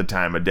give it the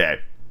time of day.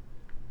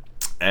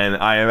 And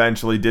I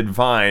eventually did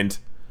find...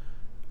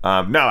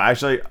 I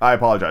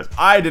apologize.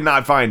 I did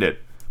not find it.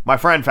 My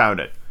friend found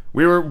it.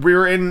 We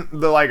were in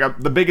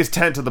the biggest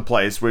tent of the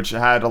place, which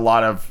had a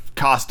lot of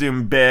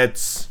costume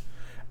bits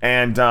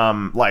and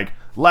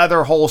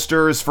leather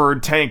holsters for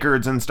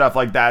tankards and stuff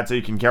like that, so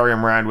you can carry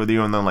them around with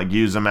you and then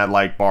use them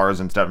at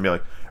bars and stuff and be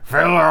like,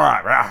 fill her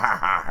up,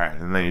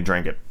 and then you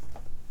drink it.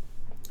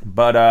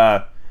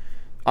 But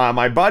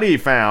my buddy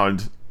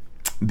found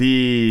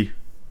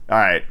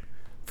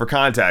for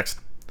context,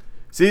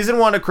 season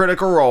 1 of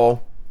Critical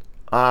Role,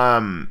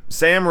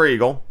 Sam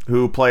Riegel,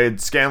 who played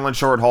Scanlan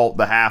Shorthalt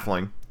the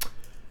Halfling,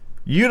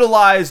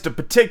 utilized a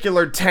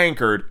particular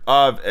tankard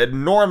of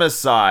enormous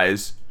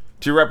size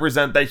to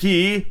represent that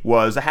he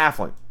was a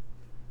halfling.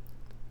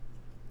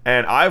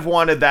 And I've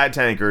wanted that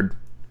tankard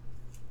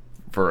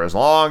for as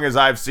long as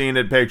I've seen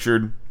it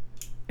pictured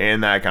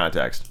in that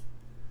context.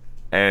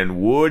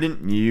 And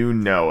wouldn't you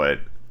know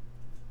it,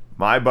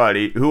 my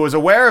buddy, who was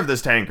aware of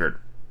this tankard,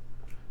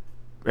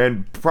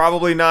 and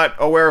probably not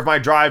aware of my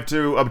drive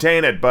to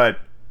obtain it, but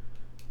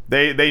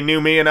they knew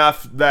me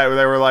enough that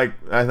they were like,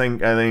 I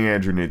think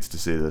Andrew needs to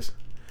see this.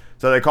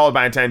 So they called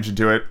my attention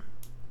to it.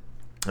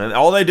 And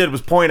all they did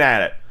was point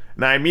at it.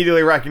 And I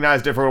immediately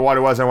recognized it for what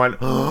it was. I went,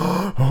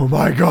 oh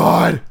my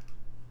God.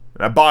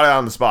 And I bought it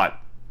on the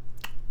spot.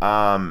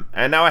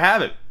 And now I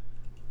have it.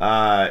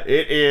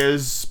 It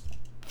is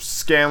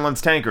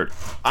Scanlan's tankard.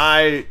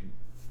 I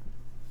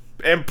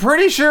am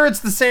pretty sure it's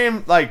the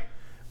same. Like,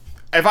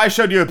 if I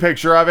showed you a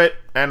picture of it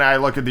and I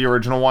look at the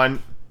original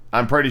one,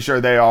 I'm pretty sure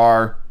they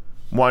are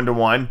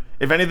 1-to-1.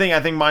 If anything, I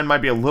think mine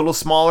might be a little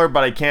smaller,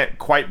 but I can't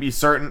quite be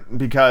certain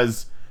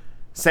because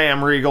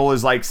Sam Riegel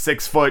is like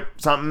 6 foot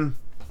something.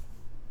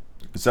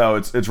 So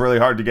it's really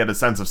hard to get a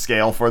sense of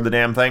scale for the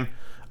damn thing.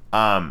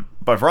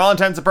 But for all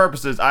intents and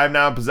purposes, I am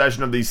now in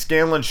possession of the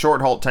Scanlan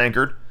short halt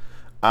tankard.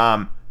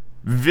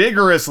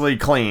 Vigorously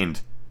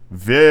cleaned.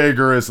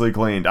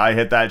 I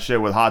hit that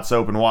shit with hot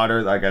soap and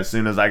water like as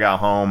soon as I got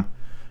home.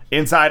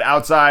 Inside,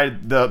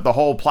 outside, the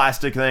whole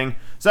plastic thing.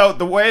 So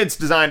the way it's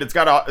designed, it's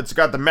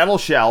got the metal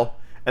shell,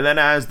 and then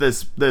it has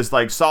this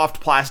like soft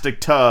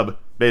plastic tub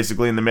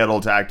basically in the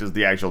middle to act as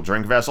the actual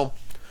drink vessel.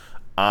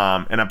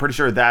 And I'm pretty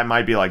sure that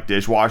might be like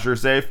dishwasher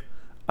safe.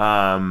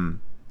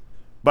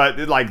 But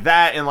like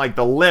that and like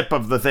the lip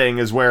of the thing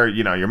is where,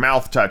 you know, your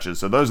mouth touches.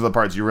 So those are the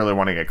parts you really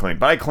want to get cleaned.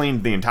 But I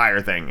cleaned the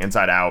entire thing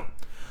inside out.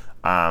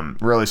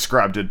 Really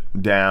scrubbed it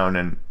down,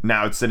 and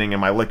now it's sitting in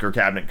my liquor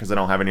cabinet because I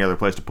don't have any other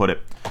place to put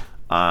it.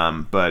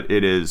 But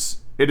it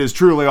is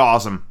truly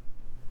awesome.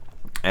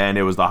 And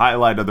it was the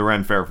highlight of the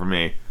Ren Faire for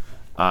me.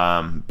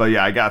 But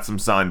yeah, I got some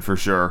sun for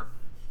sure.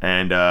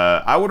 And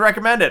I would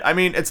recommend it. I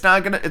mean, it's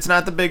not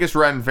the biggest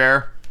Ren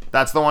Faire.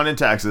 That's the one in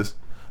Texas.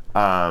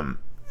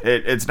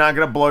 It's not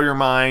gonna blow your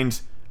mind,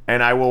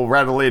 and I will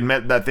readily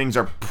admit that things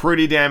are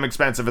pretty damn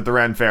expensive at the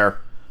Ren Faire.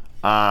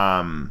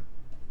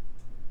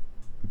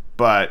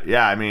 But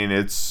yeah, I mean,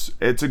 it's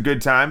a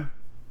good time.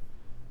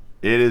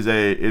 It is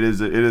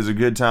a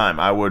good time.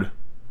 I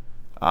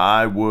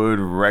would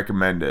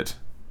recommend it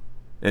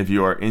if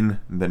you are in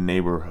the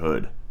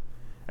neighborhood.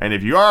 And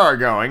if you are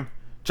going,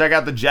 check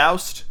out the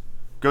Joust,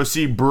 go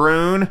see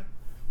Brune,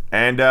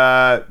 and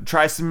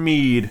try some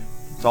mead.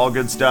 It's all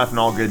good stuff and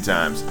all good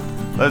times.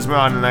 Let's move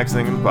on to the next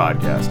thing in the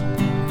podcast.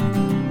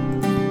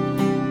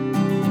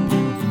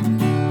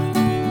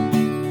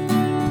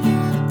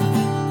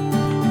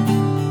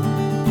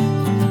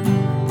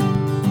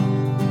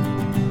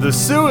 The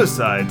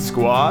Suicide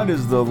Squad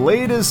is the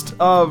latest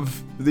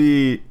of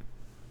the,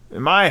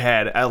 in my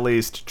head at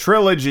least,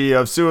 trilogy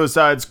of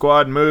Suicide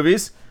Squad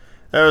movies.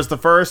 There was the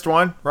first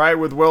one, right,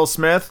 with Will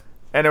Smith,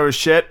 and it was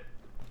shit.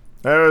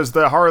 There was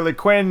the Harley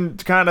Quinn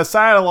kind of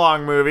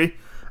side-along movie,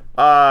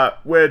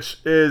 which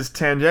is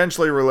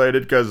tangentially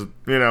related because,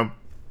 you know,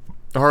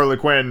 Harley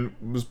Quinn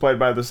was played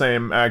by the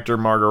same actor,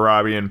 Margot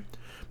Robbie, in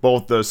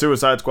both the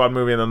Suicide Squad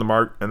movie and then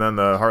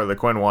the Harley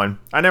Quinn one.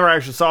 I never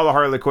actually saw the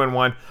Harley Quinn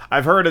one.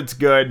 I've heard it's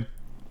good.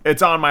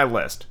 It's on my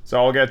list,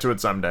 so I'll get to it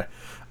someday.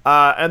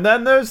 And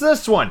then there's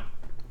this one,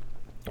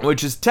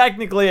 which is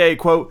technically a,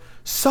 quote,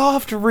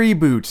 soft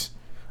reboot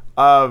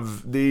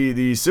of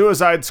the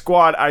Suicide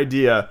Squad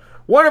idea.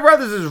 Warner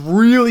Brothers is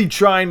really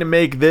trying to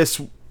make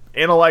this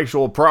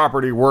intellectual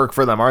property work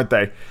for them, aren't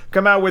they?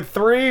 Come out with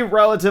 3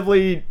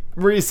 relatively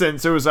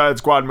recent Suicide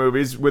Squad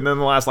movies within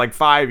the last,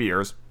 5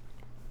 years.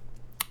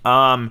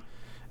 And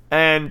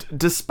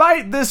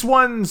despite this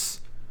one's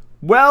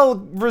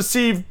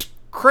well-received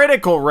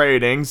critical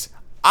ratings,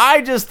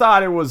 I just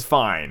thought it was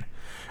fine.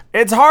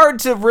 It's hard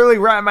to really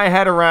wrap my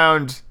head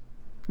around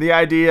the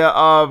idea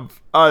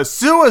of a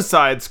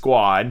Suicide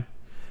Squad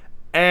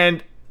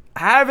and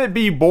have it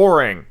be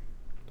boring.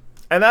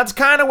 And that's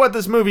kind of what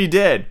this movie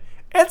did.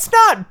 It's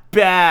not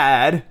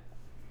bad.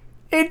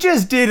 It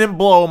just didn't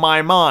blow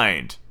my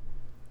mind.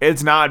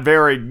 It's not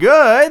very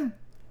good.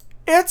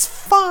 It's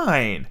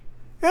fine.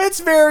 It's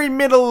very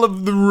middle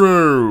of the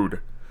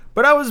road.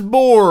 But I was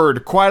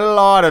bored quite a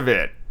lot of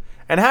it.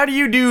 And how do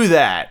you do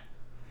that?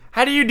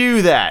 I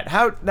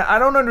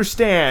don't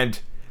understand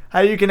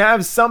how you can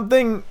have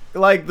something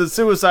like the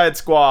Suicide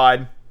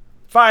Squad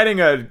fighting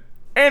a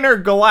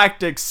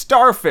intergalactic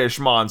starfish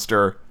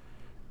monster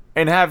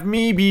and have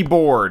me be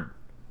bored.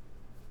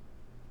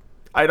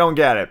 I don't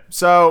get it.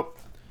 So,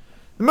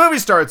 the movie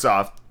starts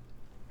off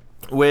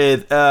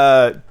with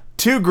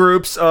 2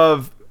 groups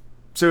of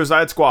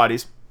Suicide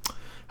Squaddies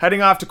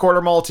heading off to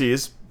Quarter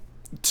Maltese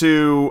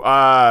to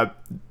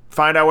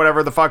find out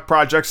whatever the fuck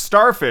Project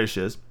Starfish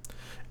is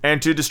and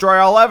to destroy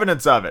all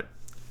evidence of it.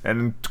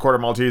 And Quarter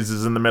Maltese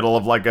is in the middle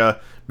of a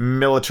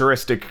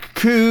militaristic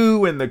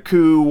coup, and the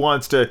coup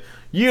wants to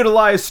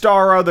utilize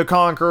Starro the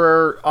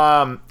Conqueror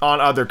on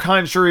other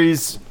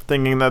countries,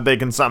 thinking that they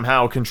can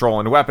somehow control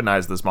and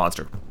weaponize this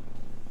monster.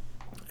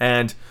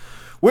 And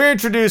we're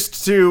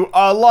introduced to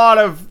a lot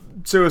of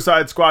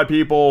Suicide Squad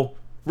people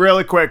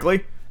really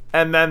quickly,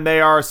 and then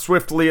they are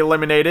swiftly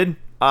eliminated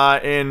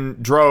in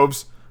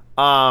droves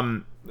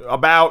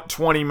about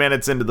 20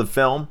 minutes into the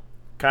film,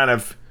 kind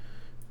of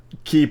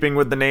keeping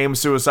with the name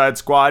Suicide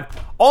Squad.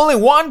 Only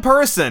one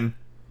person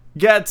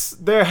gets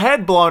their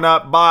head blown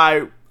up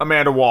by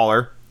Amanda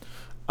Waller.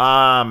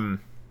 And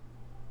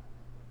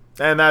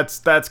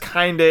that's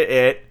kind of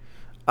it.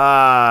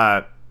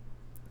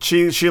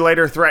 she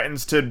later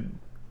threatens to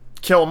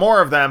kill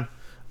more of them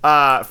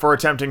for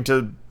attempting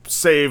to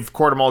save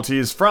Corto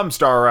Maltese from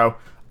Starro.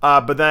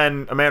 But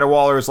then Amanda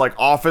Waller's like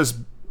office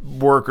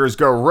workers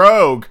go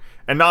rogue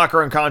and knock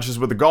her unconscious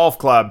with a golf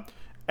club.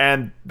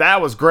 And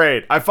that was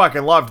great. I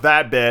fucking loved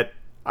that bit.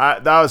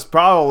 That was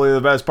probably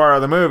the best part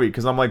of the movie,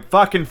 because I'm like,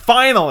 fucking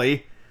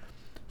finally,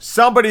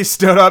 somebody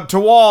stood up to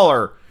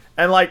Waller.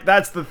 And like,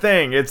 that's the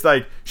thing. It's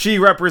like, she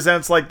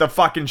represents like the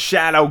fucking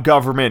shadow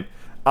government.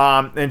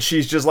 And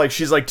she's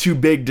like too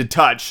big to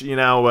touch, you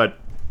know,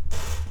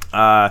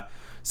 but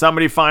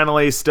somebody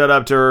finally stood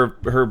up to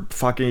her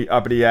fucking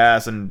uppity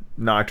ass and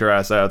knocked her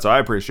ass out. So I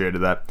appreciated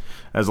that.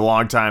 As a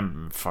long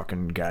time,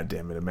 fucking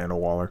goddamn it, Amanda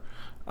Waller.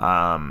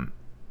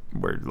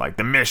 Where like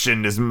the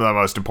mission is the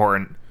most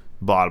important,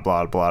 blah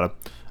blah blah.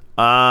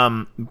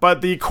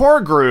 But the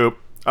core group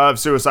of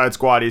Suicide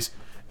Squaddies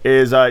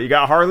is you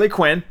got Harley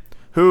Quinn,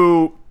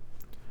 who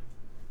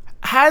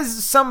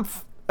has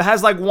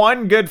like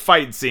one good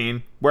fight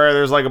scene where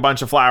there's like a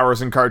bunch of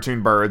flowers and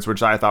cartoon birds,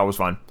 which I thought was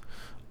fun.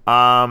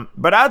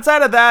 But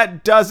outside of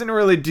that, doesn't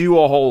really do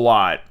a whole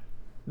lot.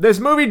 This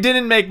movie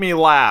didn't make me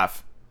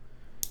laugh.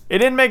 It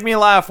didn't make me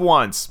laugh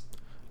once.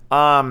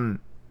 And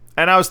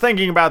I was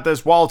thinking about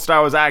this whilst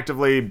I was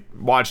actively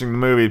watching the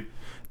movie.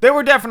 There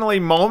were definitely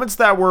moments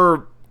that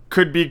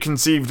could be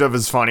conceived of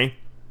as funny.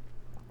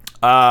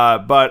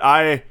 But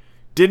I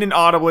didn't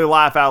audibly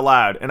laugh out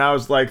loud. And I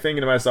was like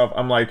thinking to myself,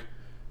 I'm like,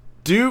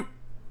 do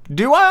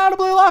I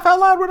audibly laugh out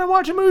loud when I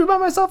watch a movie by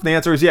myself? The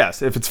answer is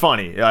yes. If it's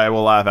funny, I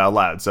will laugh out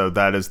loud. So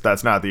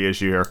that's not the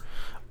issue here.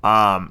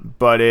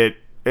 But it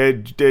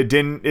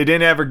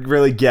didn't ever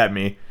really get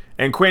me.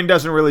 And Quinn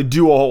doesn't really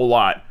do a whole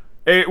lot.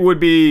 It would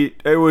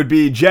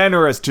be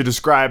generous to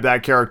describe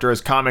that character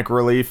as comic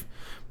relief,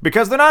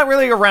 because they're not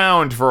really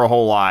around for a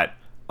whole lot.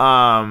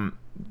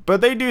 But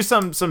they do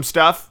some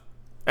stuff,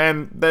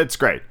 and that's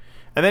great.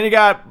 And then you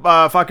got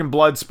fucking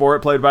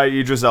Bloodsport, played by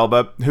Idris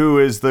Elba, who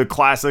is the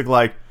classic,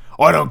 like,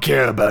 I don't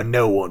care about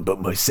no one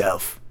but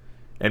myself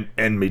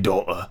and my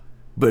daughter.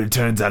 But it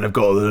turns out I've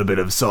got a little bit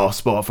of a soft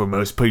spot for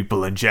most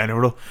people in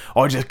general.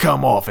 I just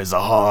come off as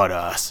a hard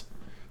ass.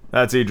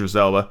 That's Idris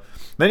Elba.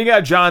 Then you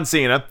got John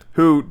Cena,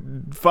 who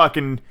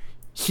fucking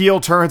heel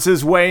turns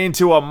his way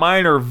into a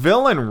minor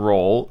villain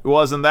role. It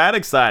wasn't that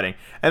exciting.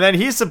 And then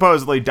he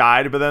supposedly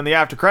died, but then the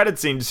after credit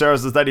scene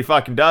shows us that he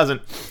fucking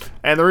doesn't.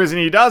 And the reason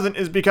he doesn't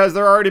is because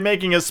they're already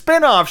making a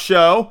spin-off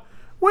show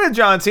with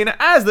John Cena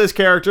as this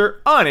character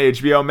on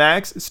HBO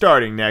Max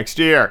starting next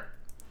year.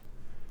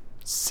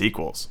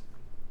 Sequels.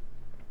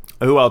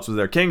 Who else was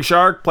there? King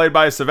Shark, played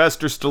by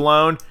Sylvester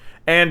Stallone,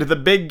 and the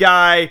big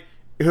guy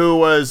who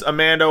was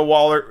Amanda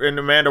Waller in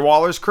Amanda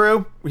Waller's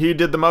crew. He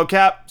did the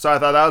mocap, so I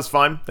thought that was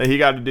fun. He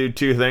got to do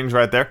two things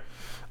right there.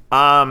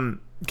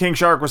 King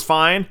Shark was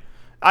fine.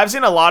 I've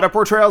seen a lot of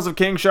portrayals of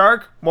King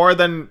Shark, more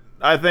than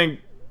I think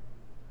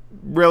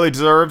really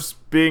deserves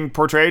being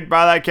portrayed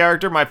by that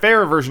character. My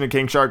favorite version of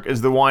King Shark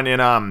is the one in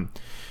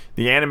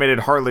the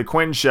animated Harley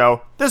Quinn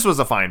show. This was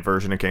a fine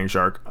version of King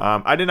Shark.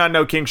 I did not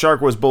know King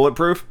Shark was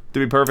bulletproof, to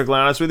be perfectly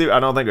honest with you. I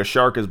don't think a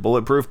shark is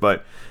bulletproof,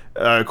 but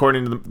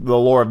according to the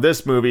lore of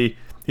this movie,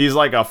 he's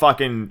like a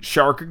fucking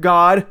shark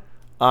god.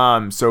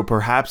 So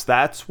perhaps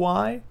that's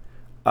why.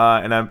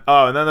 And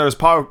then there's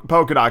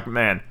Polka Dot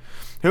Man,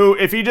 who,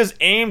 if he just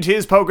aimed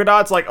his polka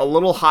dots like a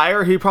little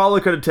higher, he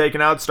probably could have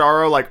taken out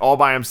Starro like all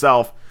by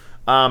himself.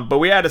 But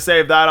we had to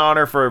save that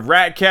honor for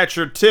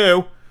Ratcatcher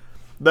 2,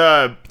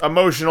 the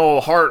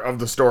emotional heart of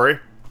the story.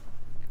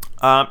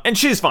 And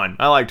she's fun.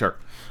 I liked her.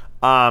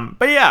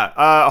 But yeah,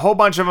 a whole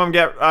bunch of them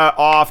get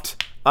offed.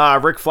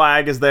 Rick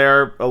Flag is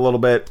there a little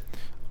bit.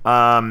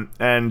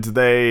 And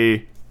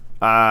they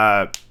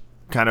kind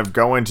of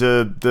go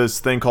into this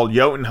thing called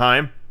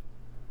Jotunheim,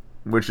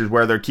 which is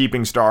where they're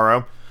keeping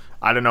Starro.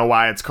 I don't know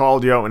why it's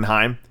called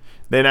Jotunheim.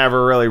 They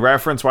never really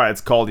reference why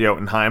it's called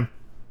Jotunheim.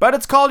 But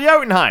it's called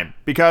Jotunheim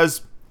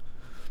because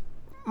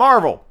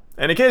Marvel.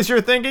 And in case you're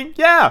thinking,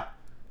 yeah,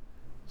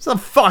 there's a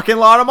fucking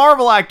lot of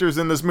Marvel actors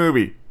in this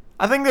movie.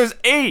 I think there's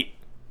 8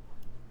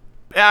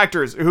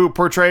 actors who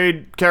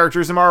portrayed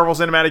characters in Marvel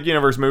Cinematic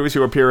Universe movies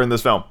who appear in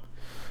this film.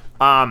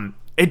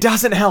 It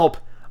doesn't help,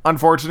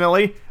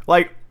 unfortunately.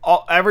 Like,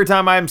 every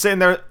time I'm sitting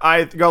there,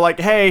 I go like,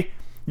 hey,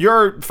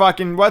 you're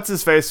fucking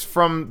what's-his-face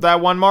from that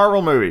one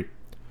Marvel movie.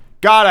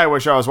 God, I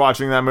wish I was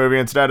watching that movie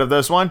instead of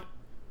this one.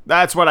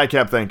 That's what I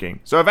kept thinking.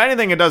 So if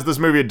anything, it does this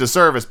movie a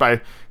disservice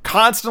by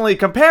constantly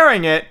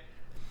comparing it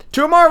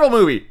to a Marvel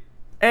movie.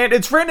 And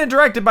it's written and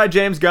directed by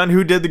James Gunn,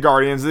 who did the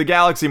Guardians of the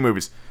Galaxy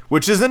movies,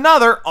 which is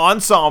another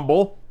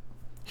ensemble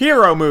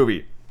hero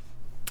movie.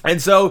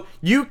 And so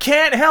you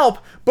can't help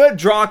but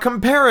draw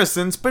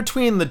comparisons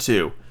between the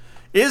two.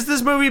 Is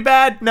this movie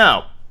bad?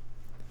 No.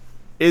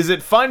 Is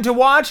it fun to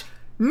watch?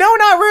 No,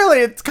 not really.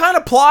 It's kind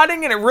of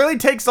plodding, and it really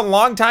takes a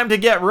long time to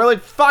get really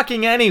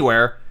fucking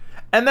anywhere.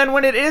 And then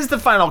when it is the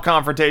final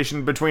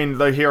confrontation between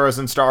the heroes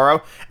and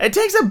Starro, it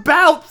takes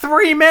about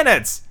 3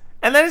 minutes.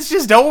 And then it's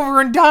just over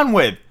and done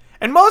with.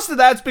 And most of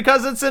that's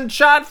because it's in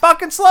shot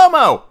fucking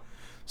slow-mo.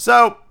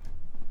 So,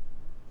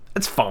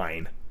 it's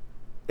fine.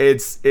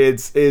 It's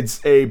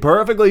a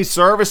perfectly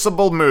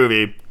serviceable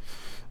movie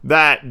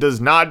that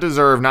does not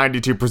deserve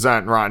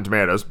 92% Rotten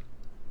Tomatoes.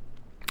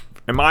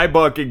 In my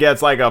book, it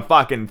gets like a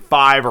fucking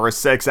 5 or a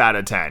 6 out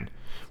of 10.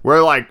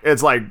 Where like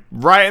it's like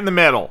right in the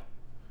middle.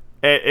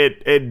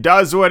 It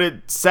does what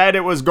it said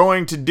it was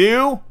going to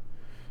do.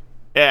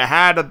 It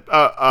had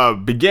a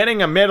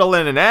beginning, a middle,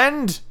 and an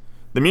end.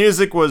 The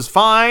music was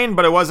fine,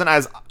 but it wasn't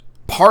as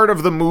part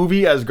of the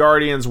movie as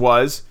Guardians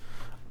was.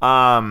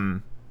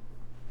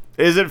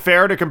 Is it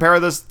fair to compare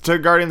this to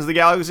Guardians of the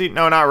Galaxy?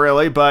 No, not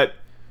really, but,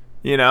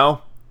 you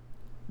know,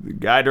 the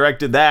guy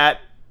directed that,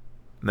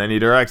 and then he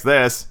directs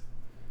this.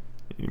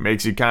 It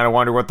makes you kind of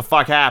wonder what the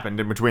fuck happened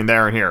in between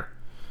there and here.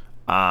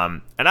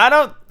 And I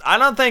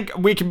don't think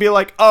we can be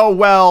like, oh,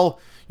 well,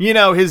 you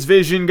know, his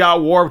vision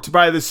got warped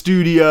by the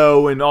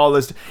studio and all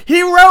this.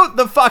 He wrote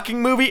the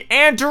fucking movie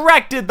and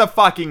directed the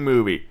fucking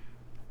movie.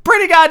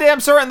 Pretty goddamn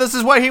certain this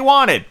is what he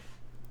wanted.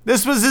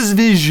 This was his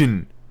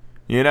vision.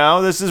 You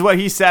know, this is what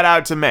he set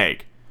out to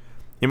make.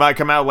 He might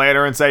come out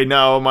later and say,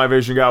 no, my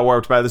vision got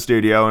warped by the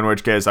studio, in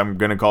which case I'm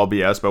going to call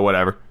BS, but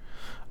whatever.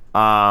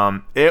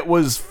 It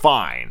was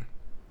fine.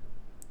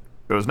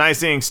 It was nice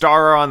seeing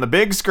Starro on the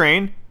big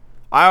screen.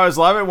 I always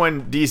love it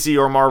when DC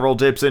or Marvel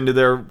dips into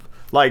their,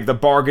 like, the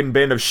bargain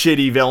bin of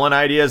shitty villain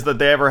ideas that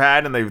they ever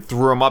had, and they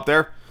threw them up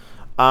there.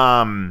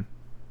 But,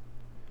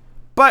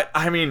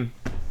 I mean,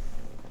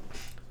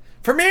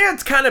 for me,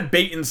 it's kind of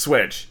bait and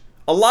switch.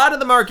 A lot of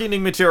the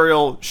marketing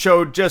material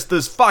showed just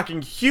this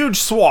fucking huge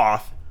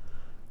swath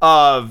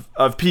of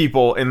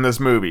people in this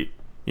movie.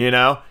 You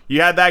know?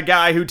 You had that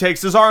guy who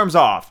takes his arms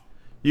off.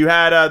 You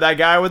had that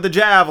guy with the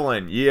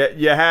javelin.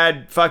 You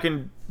had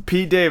fucking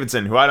Pete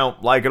Davidson, who I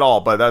don't like at all,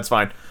 but that's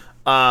fine.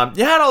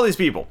 You had all these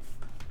people.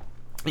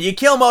 You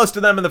kill most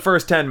of them in the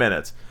first 10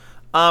 minutes.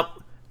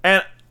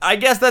 And I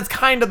guess that's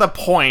kind of the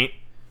point,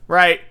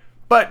 right?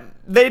 But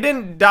they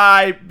didn't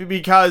die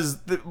because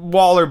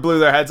Waller blew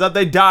their heads up.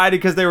 They died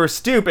because they were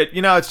stupid.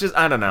 You know, it's just,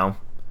 I don't know.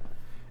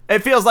 It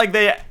feels like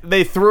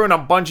they threw in a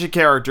bunch of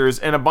characters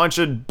and a bunch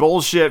of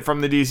bullshit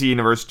from the DC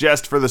universe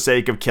just for the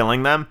sake of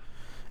killing them.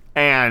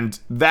 And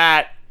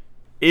that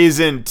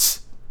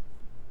isn't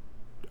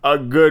a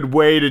good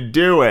way to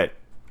do it,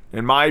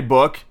 in my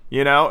book.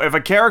 You know, if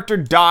a character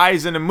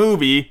dies in a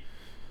movie,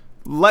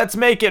 let's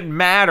make it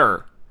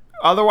matter.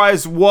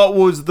 Otherwise, what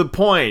was the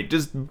point?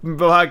 Just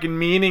fucking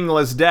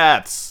meaningless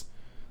deaths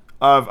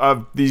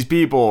of these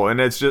people. And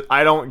it's just,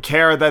 I don't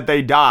care that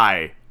they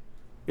die.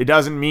 It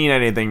doesn't mean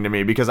anything to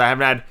me because I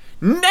haven't had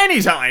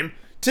any time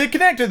to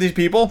connect with these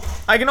people.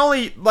 I can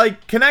only,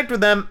 like, connect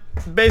with them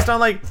based on,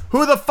 like,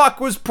 who the fuck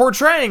was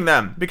portraying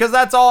them. Because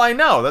that's all I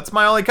know. That's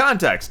my only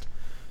context.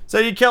 So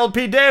you killed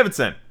Pete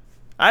Davidson.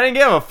 I didn't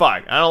give a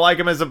fuck. I don't like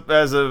him as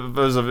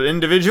an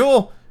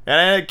individual, and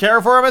I didn't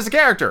care for him as a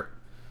character.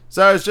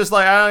 So it's just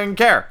like, I don't even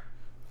care.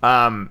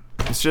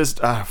 It's just,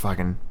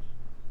 fucking,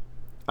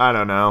 I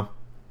don't know.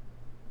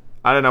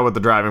 I don't know what the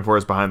driving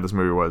force behind this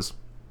movie was,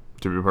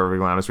 to be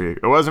perfectly honest with you.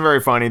 It wasn't very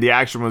funny. The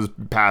action was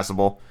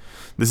passable.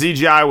 The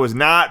CGI was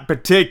not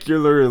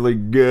particularly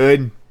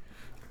good.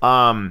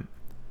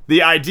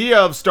 The idea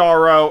of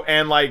Starro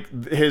and,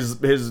 like,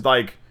 his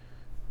like,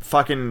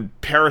 fucking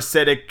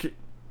parasitic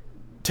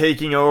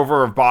taking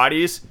over of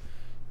bodies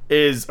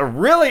is a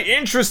really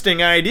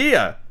interesting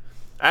idea.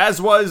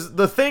 As was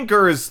the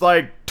Thinker's,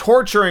 like,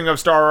 torturing of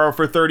Starro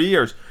for 30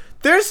 years.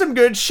 There's some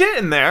good shit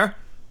in there,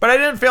 but I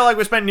didn't feel like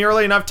we spent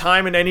nearly enough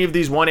time in any of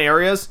these one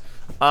areas.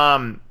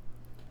 I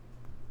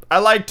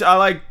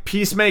liked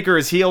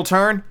Peacemaker's heel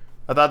turn.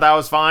 I thought that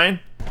was fine.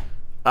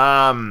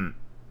 I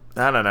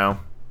don't know.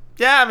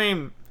 Yeah, I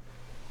mean,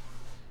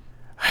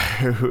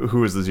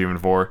 who is this even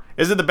for?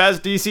 Is it the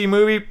best DC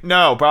movie?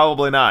 No,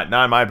 probably not.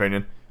 Not in my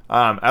opinion.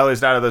 At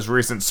least out of this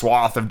recent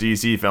swath of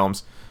DC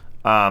films.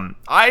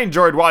 I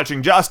enjoyed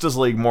watching Justice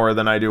League more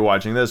than I do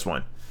watching this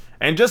one.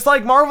 And just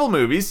like Marvel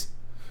movies,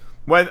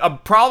 when a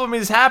problem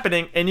is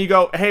happening and you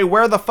go, hey,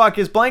 where the fuck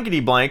is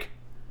blankety blank?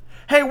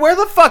 Hey, where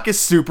the fuck is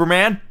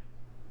Superman?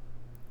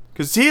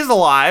 Because he's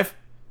alive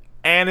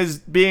and is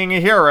being a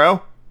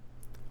hero.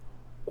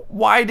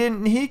 Why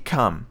didn't he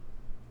come?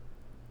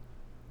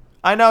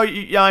 I know,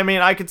 I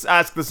mean, I could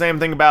ask the same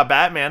thing about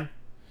Batman.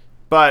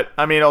 But,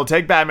 I mean, it'll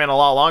take Batman a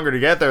lot longer to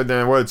get there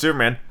than it would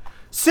Superman.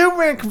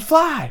 Superman can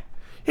fly.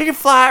 He can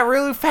fly at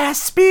really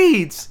fast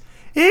speeds.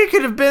 He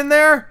could have been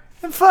there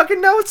in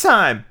fucking no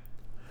time.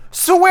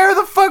 So where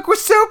the fuck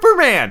was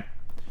Superman?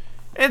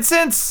 And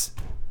since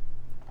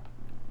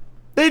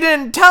they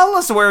didn't tell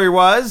us where he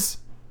was,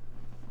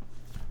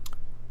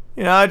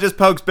 you know, it just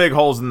pokes big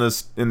holes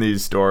in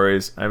these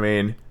stories. I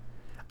mean,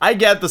 I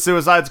get the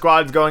Suicide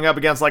Squad's going up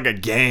against, like, a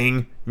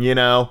gang, you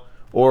know,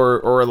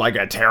 or like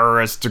a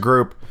terrorist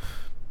group.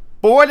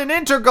 But when an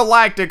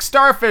intergalactic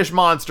starfish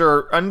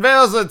monster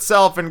unveils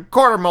itself in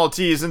Quarter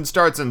Maltese and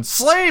starts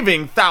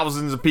enslaving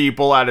thousands of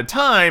people at a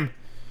time,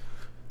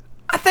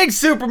 I think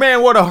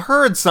Superman would have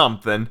heard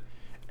something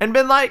and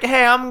been like,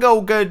 hey, I'm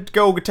gonna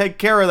go take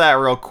care of that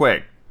real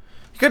quick.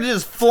 He could have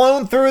just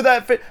flown through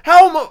that.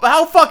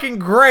 How fucking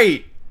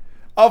great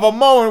of a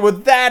moment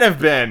would that have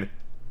been?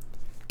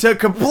 to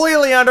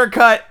completely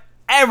undercut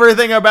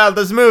everything about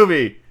this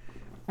movie.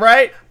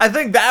 Right? I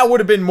think that would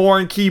have been more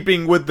in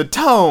keeping with the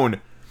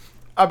tone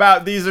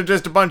about these are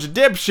just a bunch of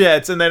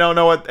dipshits and they don't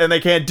know what, and they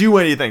can't do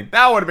anything.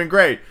 That would have been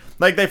great.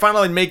 Like, they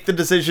finally make the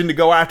decision to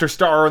go after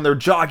Starro and they're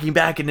jogging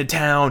back into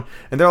town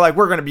and they're like,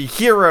 we're gonna be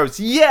heroes.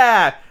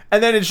 Yeah!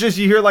 And then it's just,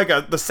 you hear like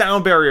the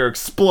sound barrier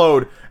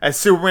explode as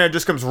Superman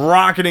just comes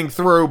rocketing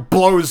through,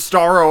 blows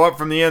Starro up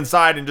from the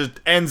inside and just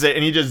ends it,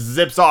 and he just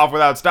zips off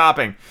without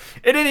stopping.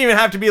 It didn't even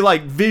have to be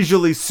like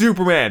visually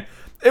Superman.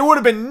 It would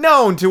have been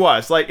known to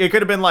us. Like, it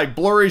could have been like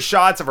blurry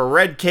shots of a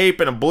red cape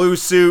and a blue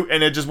suit,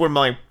 and it just would have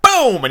been like,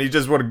 boom, and he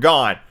just would have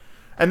gone.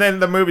 And then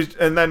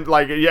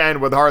like you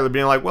end with Harley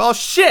being like, well,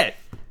 shit,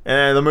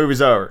 and the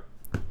movie's over.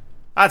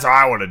 That's how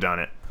I would have done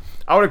it.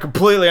 I would have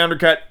completely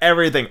undercut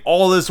everything.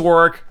 All this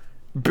work,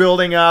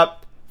 building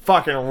up,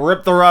 fucking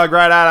rip the rug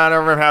right out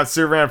of him, have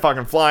Superman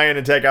fucking fly in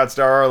and take out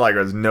Starro like it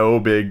was no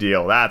big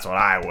deal. That's what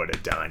I would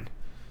have done.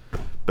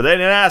 But they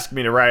didn't ask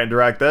me to write and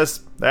direct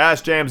this. They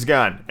asked James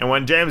Gunn. And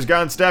when James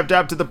Gunn stepped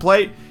up to the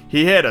plate,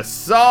 he hit a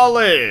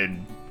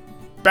solid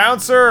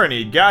bouncer and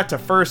he got to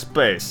first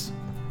base.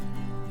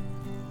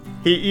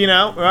 He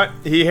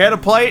hit a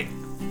plate.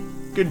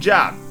 Good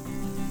job.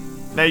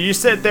 Now you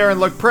sit there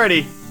and look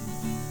pretty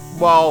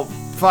while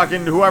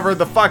fucking whoever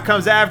the fuck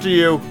comes after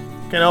you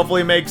can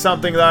hopefully make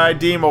something that I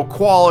deem a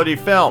quality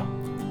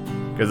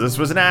film. Because this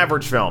was an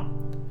average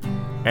film.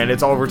 And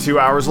it's over 2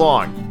 hours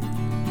long.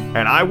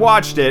 And I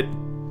watched it,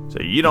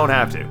 so you don't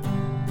have to.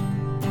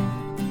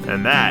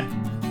 And that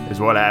is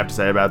what I have to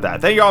say about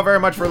that. Thank you all very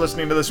much for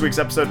listening to this week's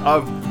episode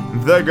of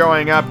The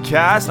Going Up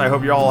Cast. I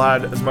hope you all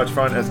had as much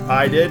fun as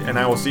I did, and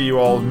I will see you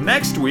all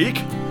next week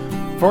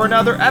for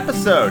another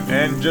episode.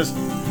 And just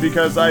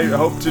because I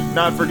hope to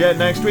not forget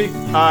next week,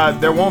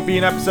 there won't be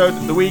an episode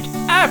the week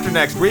after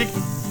next week,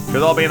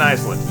 because I'll be in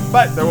Iceland.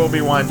 But there will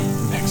be one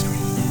next week.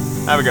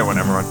 Have a good one,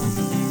 everyone.